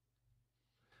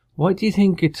 Why do you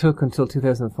think it took until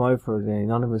 2005 for the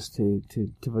Anonymous to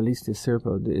release this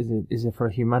Serpo? Is it for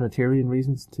humanitarian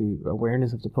reasons, to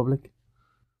awareness of the public?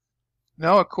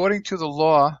 No, according to the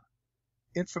law,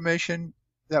 information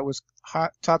that was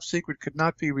top secret could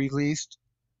not be released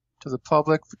to the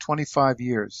public for 25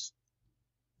 years.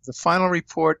 The final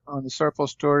report on the Serpo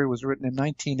story was written in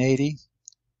 1980.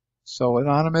 So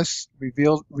Anonymous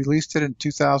released it in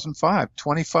 2005,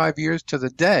 25 years to the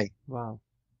day. Wow.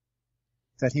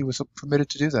 That he was permitted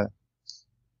to do that.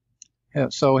 Yeah,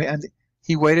 so, and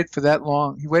he waited for that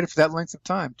long, he waited for that length of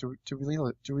time to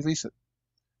release it.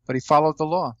 But he followed the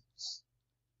law.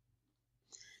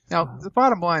 Now, the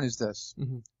bottom line is this.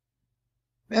 Mm-hmm.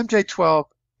 MJ-12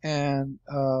 and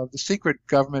the secret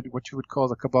government, what you would call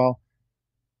the cabal,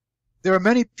 there are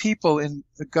many people in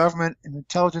the government, in the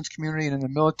intelligence community, and in the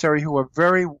military who are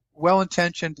very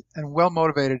well-intentioned and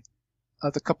well-motivated.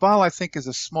 The cabal, I think, is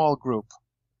a small group.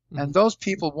 Mm-hmm. And those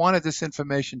people wanted this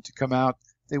information to come out.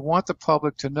 They want the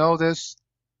public to know this.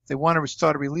 They want to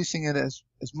start releasing it as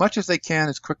much as they can,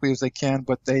 as quickly as they can,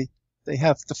 but they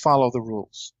have to follow the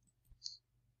rules.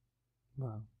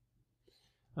 Wow.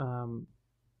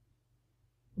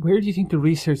 Where do you think the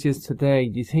research is today?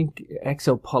 Do you think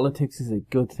exopolitics is a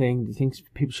good thing? Do you think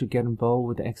people should get involved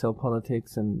with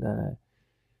exopolitics and,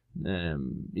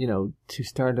 to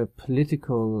start a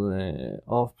political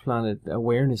off-planet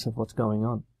awareness of what's going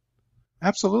on?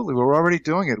 Absolutely. We're already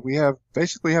doing it. We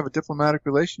basically have a diplomatic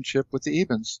relationship with the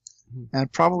Ebens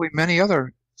and probably many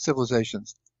other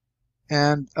civilizations.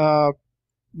 And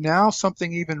now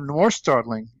something even more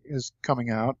startling is coming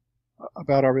out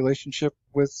about our relationship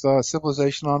with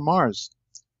civilization on Mars.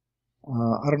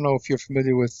 I don't know if you're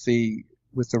familiar with the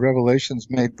revelations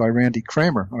made by Randy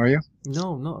Kramer, are you?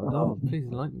 No, not at all. Please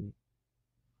enlighten me.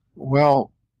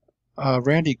 Well,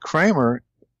 Randy Kramer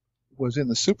was in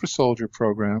the Super Soldier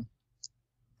program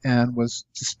and was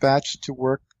dispatched to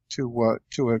work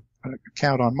to an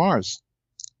account on Mars.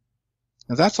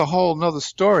 Now that's a whole nother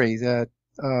story that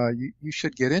you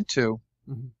should get into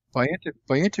by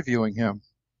interviewing him,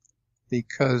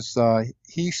 because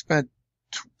he spent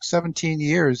 17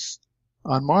 years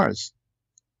on Mars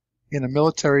in a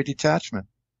military detachment.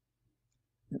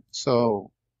 So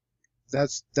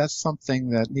that's something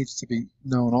that needs to be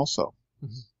known also.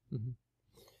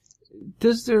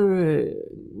 Does there,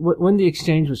 when the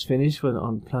exchange was finished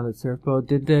on planet Serpo,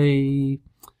 did they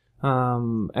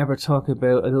ever talk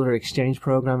about another exchange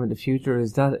program in the future?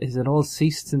 Is it all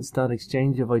ceased since that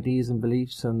exchange of ideas and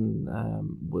beliefs, and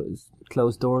was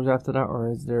closed doors after that, or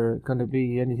is there going to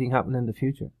be anything happening in the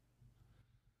future?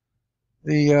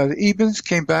 The Ebens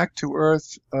came back to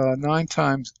Earth 9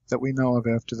 times that we know of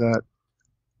after that.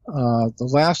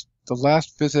 The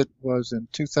last visit was in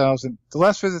 2000. The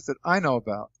last visit that I know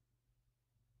about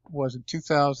was in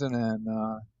 2000 and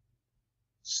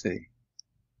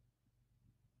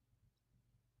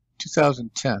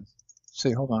 2010.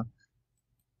 Hold on.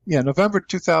 Yeah, November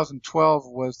 2012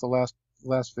 was the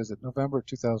last visit. November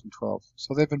 2012.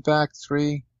 So they've been back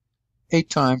 8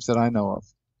 times that I know of.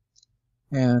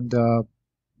 And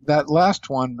that last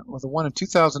one, or the one in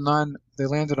 2009, they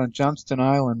landed on Johnston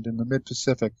Island in the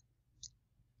mid-Pacific.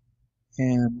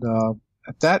 And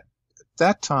at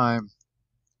that time,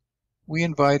 we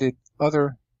invited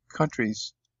other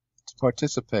countries to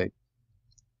participate,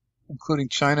 including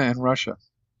China and Russia.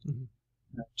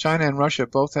 China and Russia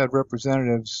both had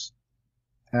representatives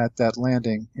at that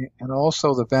landing, and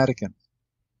also the Vatican.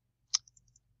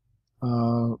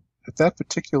 At that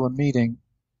particular meeting,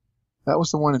 that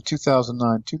was the one in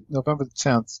 2009, November the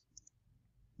 10th.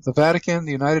 The Vatican,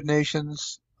 the United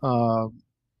Nations,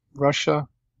 Russia,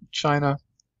 China,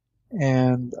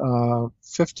 and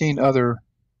 15 other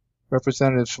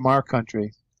representatives from our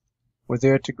country were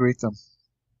there to greet them.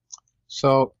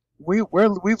 So we've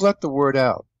let the word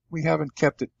out. We haven't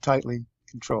kept it tightly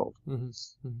controlled.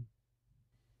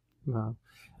 Wow.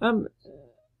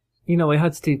 I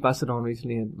had Steve Bassett on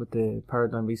recently with the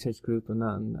Paradigm Research Group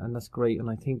and that's great. And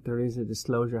I think there is a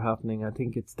disclosure happening. I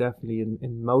think it's definitely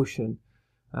in motion.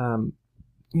 Do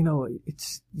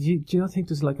you not think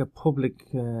there's like a public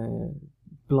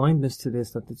blindness to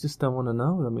this, that they just don't want to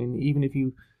know? I mean, even if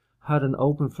you had an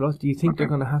open flush, do you think they're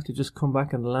going to have to just come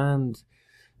back and land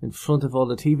in front of all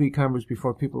the TV cameras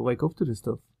before people wake up to this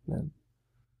stuff then?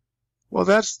 Well,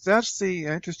 that's the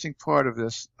interesting part of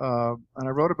this, and I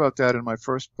wrote about that in my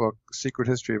first book, Secret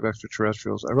History of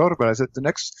Extraterrestrials. I wrote about it. I said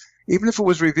even if it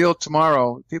was revealed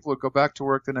tomorrow, people would go back to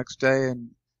work the next day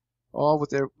and all with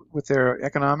their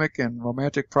economic and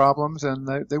romantic problems, and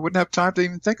they wouldn't have time to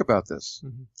even think about this.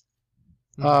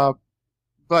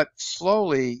 But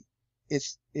slowly,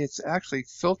 it's actually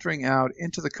filtering out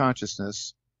into the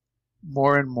consciousness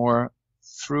more and more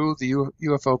through the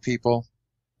UFO people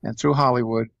and through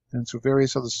Hollywood and through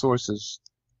various other sources.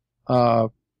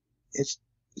 It's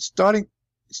starting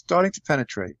to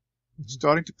penetrate. It's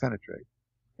starting to penetrate.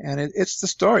 And it's the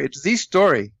story. It's the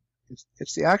story.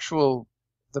 It's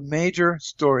the major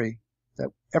story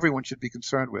that everyone should be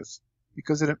concerned with,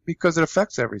 because it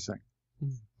affects everything.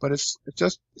 But it's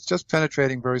just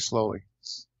penetrating very slowly.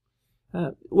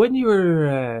 When you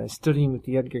were studying with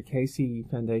the Edgar Cayce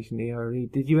Foundation, ERE,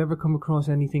 did you ever come across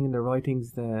anything in the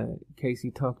writings that Cayce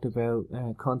talked about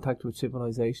contact with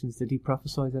civilizations? Did he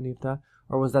prophesize any of that,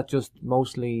 or was that just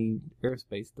mostly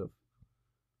Earth-based stuff?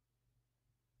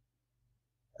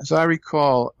 As I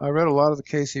recall, I read a lot of the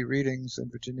Cayce readings in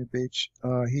Virginia Beach.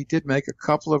 He did make a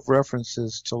couple of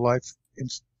references to life.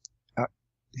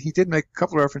 He did make a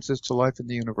couple of references to life in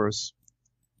the universe.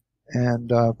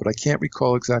 But I can't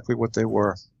recall exactly what they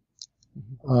were.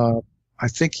 I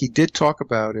think he did talk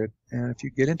about it, and if you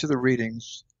get into the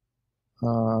readings,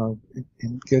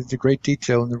 and get into great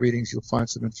detail in the readings. You'll find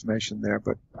some information there,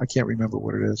 but I can't remember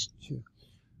what it is. Sure.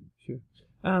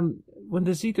 When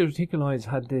the Zeta Reticuli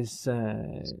had this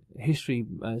history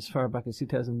as far back as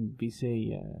 2000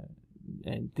 BC,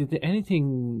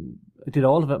 did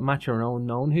all of it match our own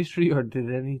known history, or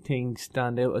did anything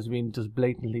stand out as being just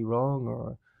blatantly wrong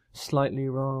or slightly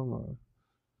wrong? Or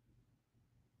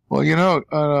well,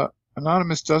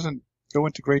 Anonymous doesn't go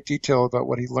into great detail about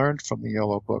what he learned from the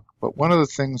Yellow Book, but one of the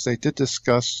things they did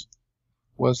discuss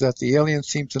was that the aliens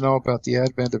seemed to know about the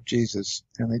advent of Jesus,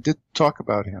 and they did talk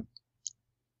about him.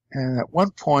 And at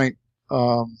one point,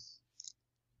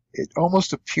 it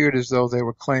almost appeared as though they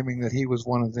were claiming that he was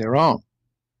one of their own.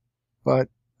 But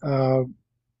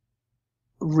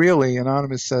really,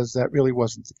 Anonymous says that really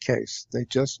wasn't the case. They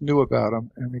just knew about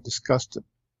him, and they discussed him.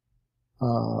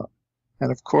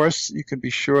 And of course, you can be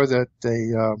sure that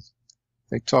they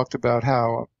talked about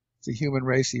how the human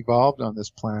race evolved on this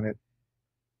planet.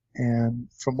 And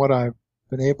from what I've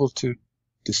been able to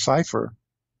decipher,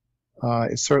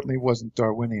 it certainly wasn't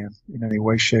Darwinian in any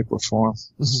way, shape, or form.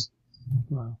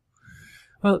 Mm-hmm. Wow.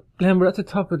 Well, Glenn, we're at the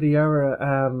top of the hour.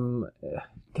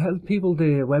 Tell people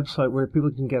the website where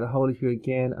people can get a hold of you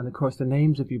again, and of course the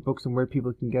names of your books and where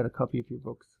people can get a copy of your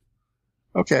books.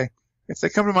 Okay. If they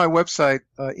come to my website,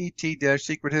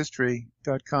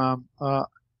 et-secrethistory.com,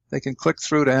 they can click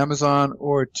through to Amazon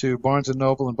or to Barnes &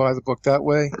 Noble and buy the book that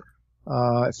way.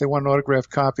 If they want an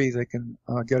autographed copy, they can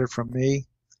get it from me,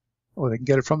 or they can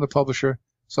get it from the publisher.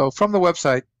 So from the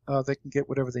website, they can get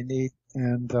whatever they need.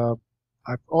 And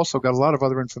I've also got a lot of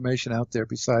other information out there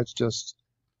besides just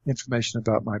information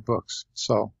about my books.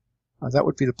 So that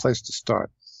would be the place to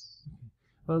start.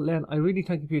 Well, Len, I really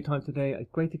thank you for your time today.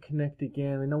 It's great to connect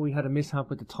again. I know we had a mishap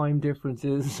with the time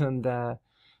differences and of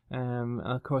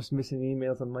course, missing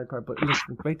emails on my part. But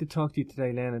listen, great to talk to you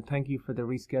today, Len, and thank you for the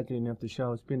rescheduling of the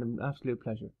show. It's been an absolute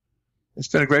pleasure. It's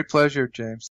been a great pleasure,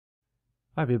 James.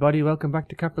 Hi, everybody. Welcome back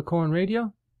to Capricorn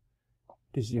Radio.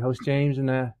 This is your host, James,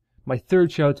 and my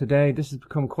third show today. This has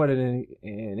become quite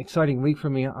an exciting week for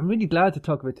me. I'm really glad to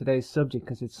talk about today's subject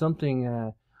because it's something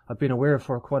I've been aware of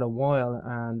for quite a while,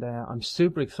 and I'm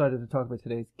super excited to talk about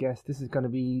today's guest. This is going to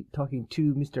be talking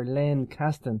to Mr. Len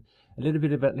Caston. A little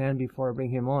bit about Len before I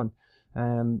bring him on.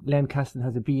 Len Caston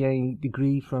has a BA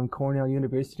degree from Cornell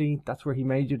University. That's where he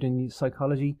majored in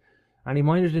psychology, and he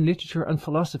minored in literature and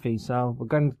philosophy. So we're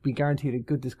going to be guaranteed a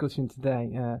good discussion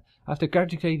today. After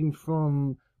graduating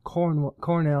from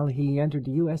Cornell, he entered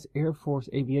the U.S. Air Force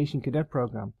Aviation Cadet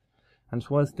Program. And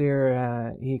whilst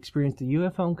there, he experienced a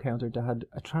UFO encounter that had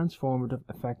a transformative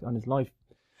effect on his life.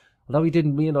 Although he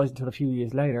didn't realise until a few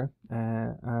years later,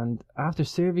 and after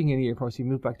serving in the Air Force, he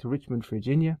moved back to Richmond,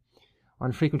 Virginia.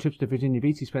 On frequent trips to Virginia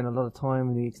Beach, he spent a lot of time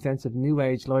in the extensive New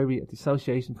Age Library at the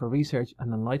Association for Research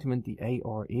and Enlightenment, the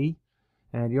ARE,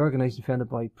 the organisation founded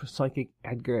by psychic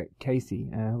Edgar Casey,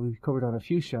 who we've covered on a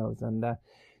few shows, and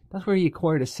that's where he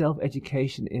acquired a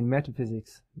self-education in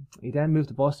metaphysics. He then moved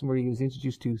to Boston, where he was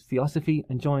introduced to theosophy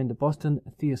and joined the Boston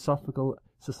Theosophical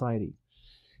Society.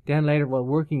 Then later, while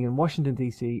working in Washington,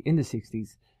 D.C. in the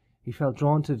 60s, he felt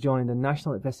drawn to join the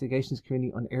National Investigations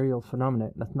Committee on Aerial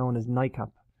Phenomena, that's known as NICAP.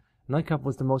 NICAP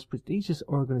was the most prestigious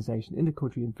organization in the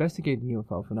country investigating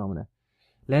UFO phenomena.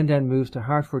 Len then moved to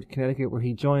Hartford, Connecticut, where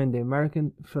he joined the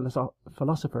American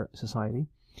Philosopher Society,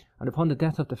 and upon the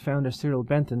death of the founder Cyril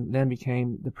Benton, Len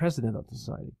became the president of the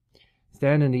society. It's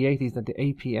then in the 80s that the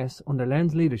APS, under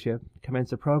Len's leadership,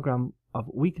 commenced a program of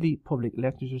weekly public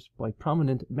lectures by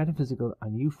prominent metaphysical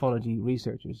and ufology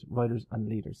researchers, writers, and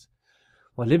leaders.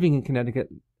 While living in Connecticut,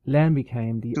 Len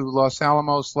became to Los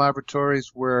Alamos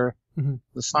laboratories, where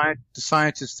the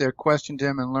scientists there questioned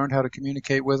him and learned how to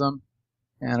communicate with him.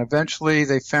 And eventually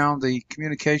they found the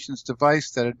communications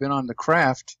device that had been on the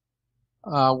craft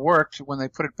worked when they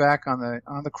put it back on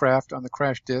the craft, on the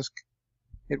crash disk.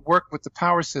 It worked with the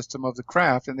power system of the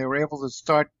craft, and they were able to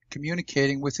start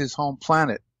communicating with his home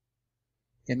planet.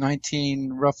 In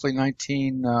roughly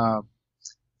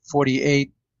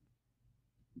 1948,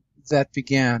 that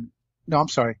began. No, I'm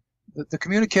sorry. The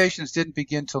communications didn't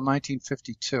begin till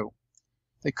 1952.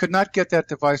 They could not get that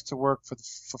device to work for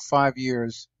 5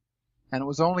 years, and it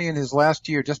was only in his last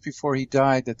year, just before he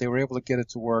died, that they were able to get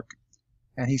it to work.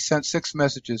 And he sent 6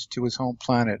 messages to his home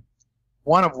planet,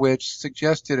 one of which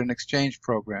suggested an exchange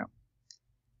program.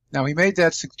 Now, he made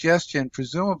that suggestion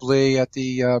presumably at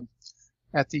the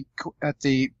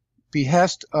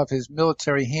behest of his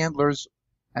military handlers,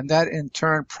 and that in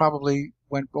turn probably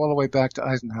went all the way back to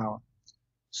Eisenhower.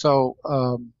 So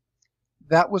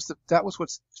that was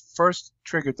what first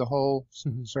triggered the whole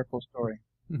Serpo story,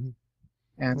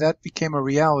 and that became a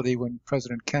reality when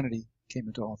President Kennedy came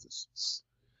into office.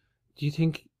 Do you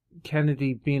think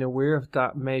Kennedy, being aware of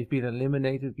that, may have been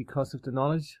eliminated because of the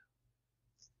knowledge?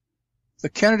 The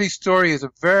Kennedy story is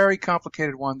a very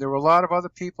complicated one. There were a lot of other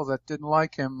people that didn't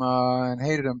like him and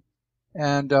hated him.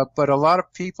 But a lot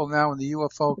of people now in the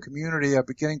UFO community are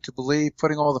beginning to believe,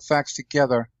 putting all the facts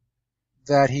together,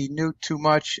 that he knew too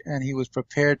much and he was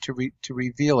prepared to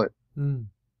reveal it.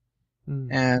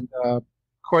 And of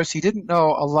course, he didn't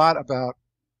know a lot about.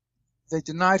 They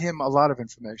denied him a lot of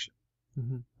information.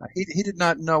 He did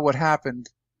not know what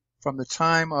happened from the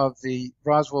time of the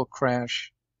Roswell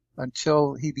crash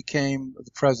until he became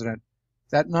the president.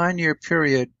 That 9-year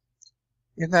period.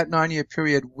 In that 9-year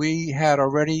period, we had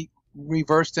already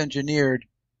reversed engineered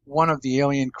one of the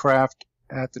alien craft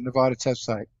at the Nevada test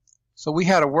site. So we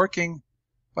had a working,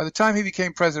 by the time he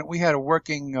became president, we had a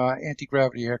working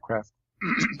anti-gravity aircraft.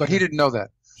 But he didn't know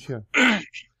that. Sure.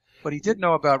 But he did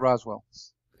know about Roswell.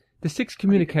 The 6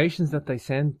 communications that they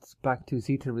sent back to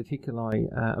Zeta Reticuli,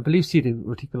 I believe Zeta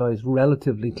Reticuli is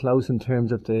relatively close in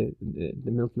terms of the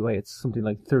Milky Way. It's something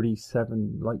like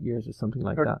 37 light years or something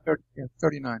like that.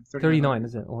 39. 39,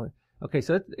 is it? Oh, okay,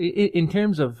 so in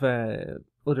terms of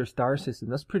other star systems,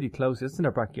 that's pretty close. It's in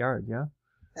our backyard, yeah?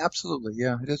 Absolutely,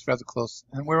 yeah. It is rather close.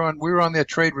 And we were on their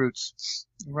trade routes.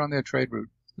 We were on their trade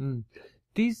route.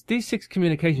 These 6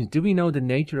 communications, do we know the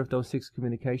nature of those 6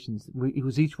 communications?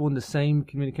 Was each one the same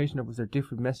communication, or was there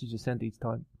different messages sent each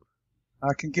time?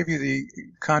 I can give you the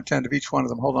content of each one of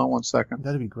them. Hold on one second.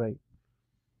 That'd be great.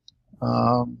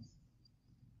 No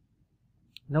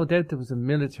doubt there was a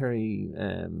military.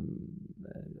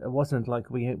 It wasn't like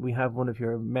we have one of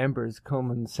your members come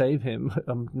and save him.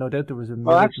 No doubt there was a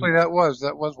military. Well, actually, that was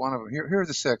one of them. Here are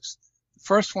the 6. The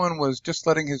first one was just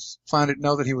letting his planet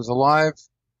know that he was alive.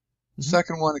 The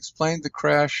second one explained the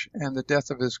crash and the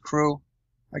death of his crew.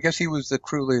 I guess he was the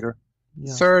crew leader.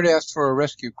 Yeah. Third asked for a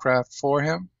rescue craft for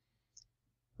him.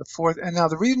 The fourth, and now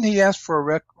the reason he asked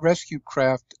for a rescue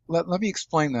craft, let me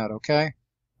explain that, okay?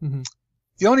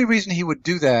 The only reason he would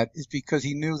do that is because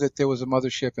he knew that there was a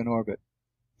mothership in orbit.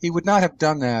 He would not have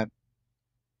done that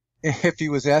if he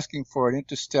was asking for an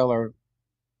interstellar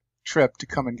trip to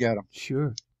come and get him.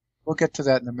 Sure. We'll get to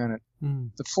that in a minute.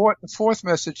 The fourth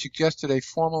message suggested a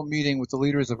formal meeting with the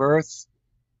leaders of Earth.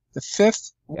 The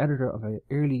fifth, editor of an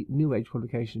early New Age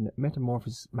publication,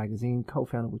 Metamorphosis magazine,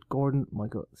 co-founded with Gordon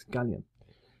Michael Scallion.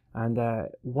 And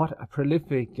what a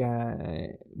prolific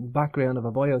background of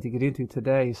a bio to get into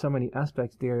today. So many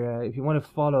aspects there. If you want to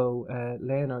follow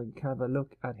Len or have a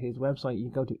look at his website, you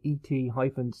can go to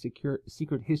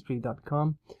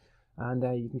et-secrethistory.com and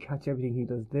you can catch everything he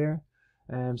does there.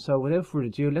 So without further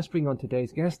ado, let's bring on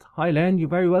today's guest. Hi, Len. You're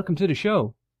very welcome to the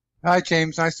show. Hi,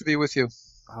 James. Nice to be with you.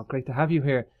 Oh, great to have you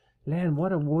here. Len,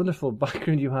 what a wonderful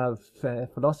background you have.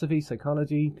 Philosophy,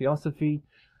 psychology, theosophy.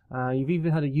 You've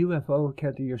even had a UFO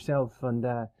encounter yourself and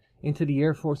into the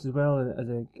Air Force as well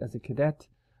as a cadet.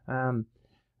 A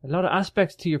lot of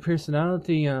aspects to your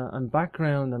personality and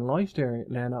background and life there,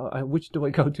 Len. Which do I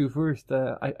go to first?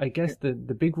 I guess the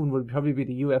big one would probably be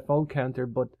the UFO encounter,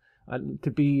 but to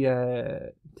be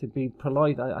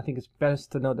polite, I think it's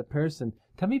best to know the person.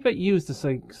 Tell me about you as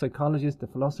the psychologist, the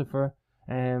philosopher,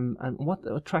 and what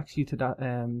attracts you to that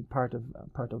part of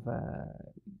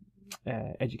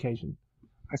education.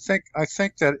 I think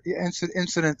that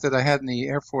incident that I had in the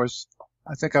Air Force,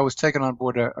 I think I was taken on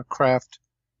board a craft,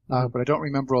 but I don't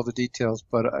remember all the details.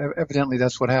 But evidently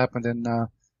that's what happened, and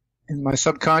in my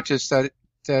subconscious that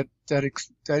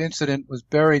incident was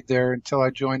buried there until I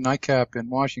joined NICAP in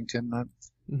Washington,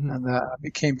 and I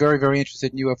became very, very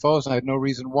interested in UFOs, and I had no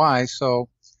reason why. So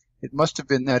it must have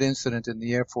been that incident in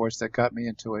the Air Force that got me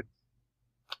into it.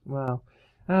 Wow.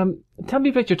 Tell me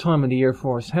about your time in the Air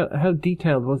Force. How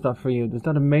detailed was that for you? Was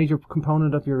that a major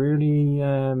component of your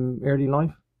early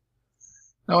life?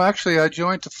 No, actually, I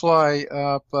joined to fly,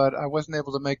 but I wasn't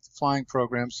able to make the flying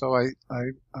program, so I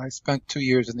spent 2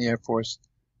 years in the Air Force,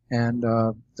 and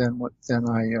then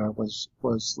I was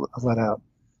let out.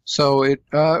 So it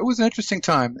was an interesting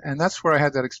time, and that's where I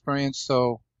had that experience.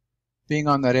 So being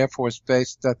on that Air Force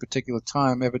base at that particular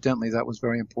time, evidently that was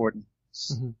very important.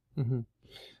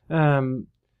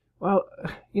 Well,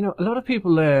 you know, a lot of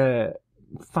people are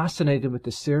fascinated with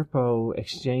the Serpo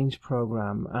exchange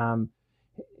program.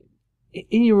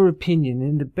 In your opinion,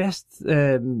 in the best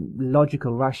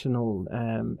logical, rational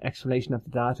explanation of the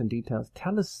data and details,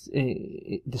 tell us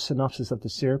the synopsis of the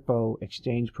Serpo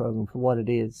exchange program for what it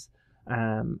is,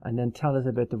 and then tell us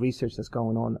about the research that's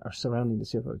going on or surrounding the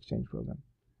Serpo exchange program.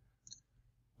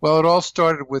 Well, it all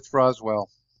started with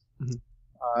Roswell.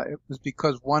 It was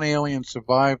because one alien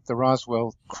survived the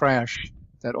Roswell crash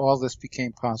that all this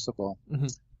became possible.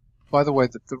 By the way,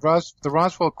 the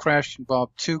Roswell crash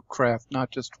involved two craft, not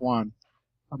just one.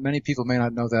 Many people may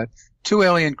not know that. Two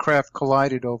alien craft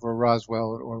collided over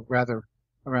Roswell, or rather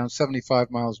around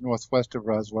 75 miles northwest of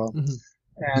Roswell. Mm-hmm.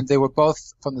 And they were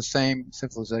both from the same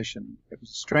civilization. It was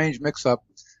a strange mix-up.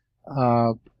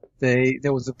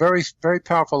 There was a very, very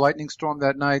powerful lightning storm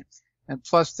that night, and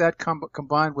plus that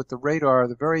combined with the radar,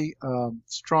 the very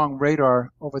strong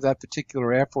radar over that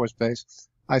particular Air Force base,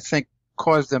 I think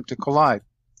caused them to collide.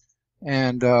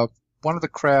 And one of the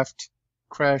craft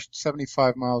crashed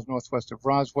 75 miles northwest of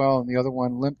Roswell, and the other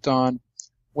one limped on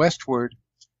westward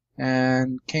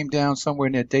and came down somewhere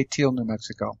near Datil, New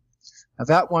Mexico. Now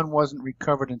that one wasn't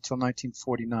recovered until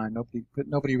 1949.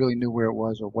 Nobody really knew where it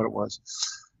was or what it was.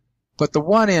 But the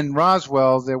one in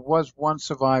Roswell, there was one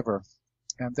survivor,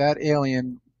 and that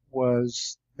alien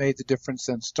made the difference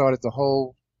and started the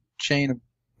whole chain of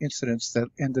incidents that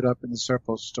ended up in the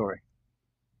Serpo story.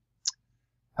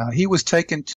 He was taken